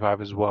get to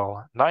 85 as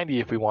well. 90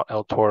 if we want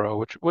El Toro,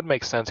 which would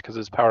make sense because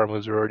his power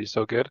moves are already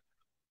so good.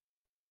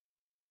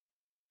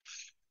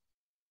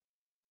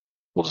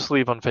 We'll just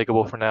leave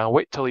unfakeable for now.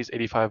 Wait till he's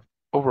 85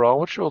 overall,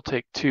 which will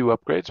take 2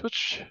 upgrades,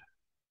 which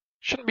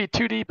shouldn't be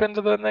too deep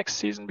into the next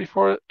season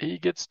before he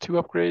gets 2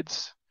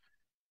 upgrades.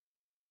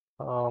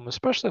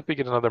 Especially if we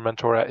get another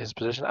mentor at his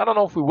position. I don't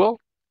know if we will.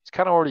 He's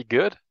kind of already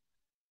good.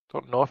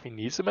 Don't know if he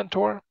needs a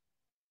mentor.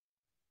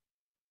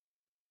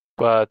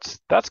 But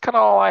that's kind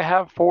of all I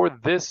have for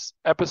this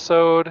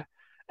episode.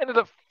 Ended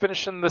up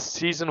finishing the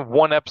season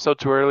 1 episode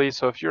too early.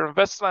 So if you're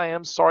invested, I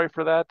am sorry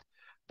for that.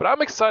 But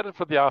I'm excited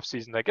for the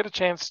offseason. I get a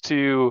chance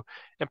to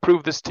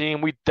improve this team.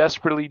 We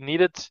desperately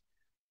need it.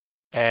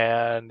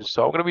 And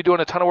so I'm going to be doing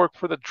a ton of work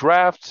for the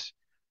draft.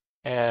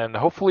 And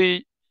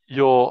hopefully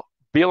you'll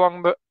be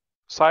along the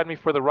side me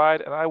for the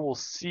ride. And I will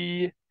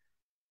see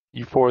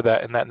you for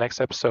that in that next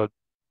episode.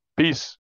 Peace.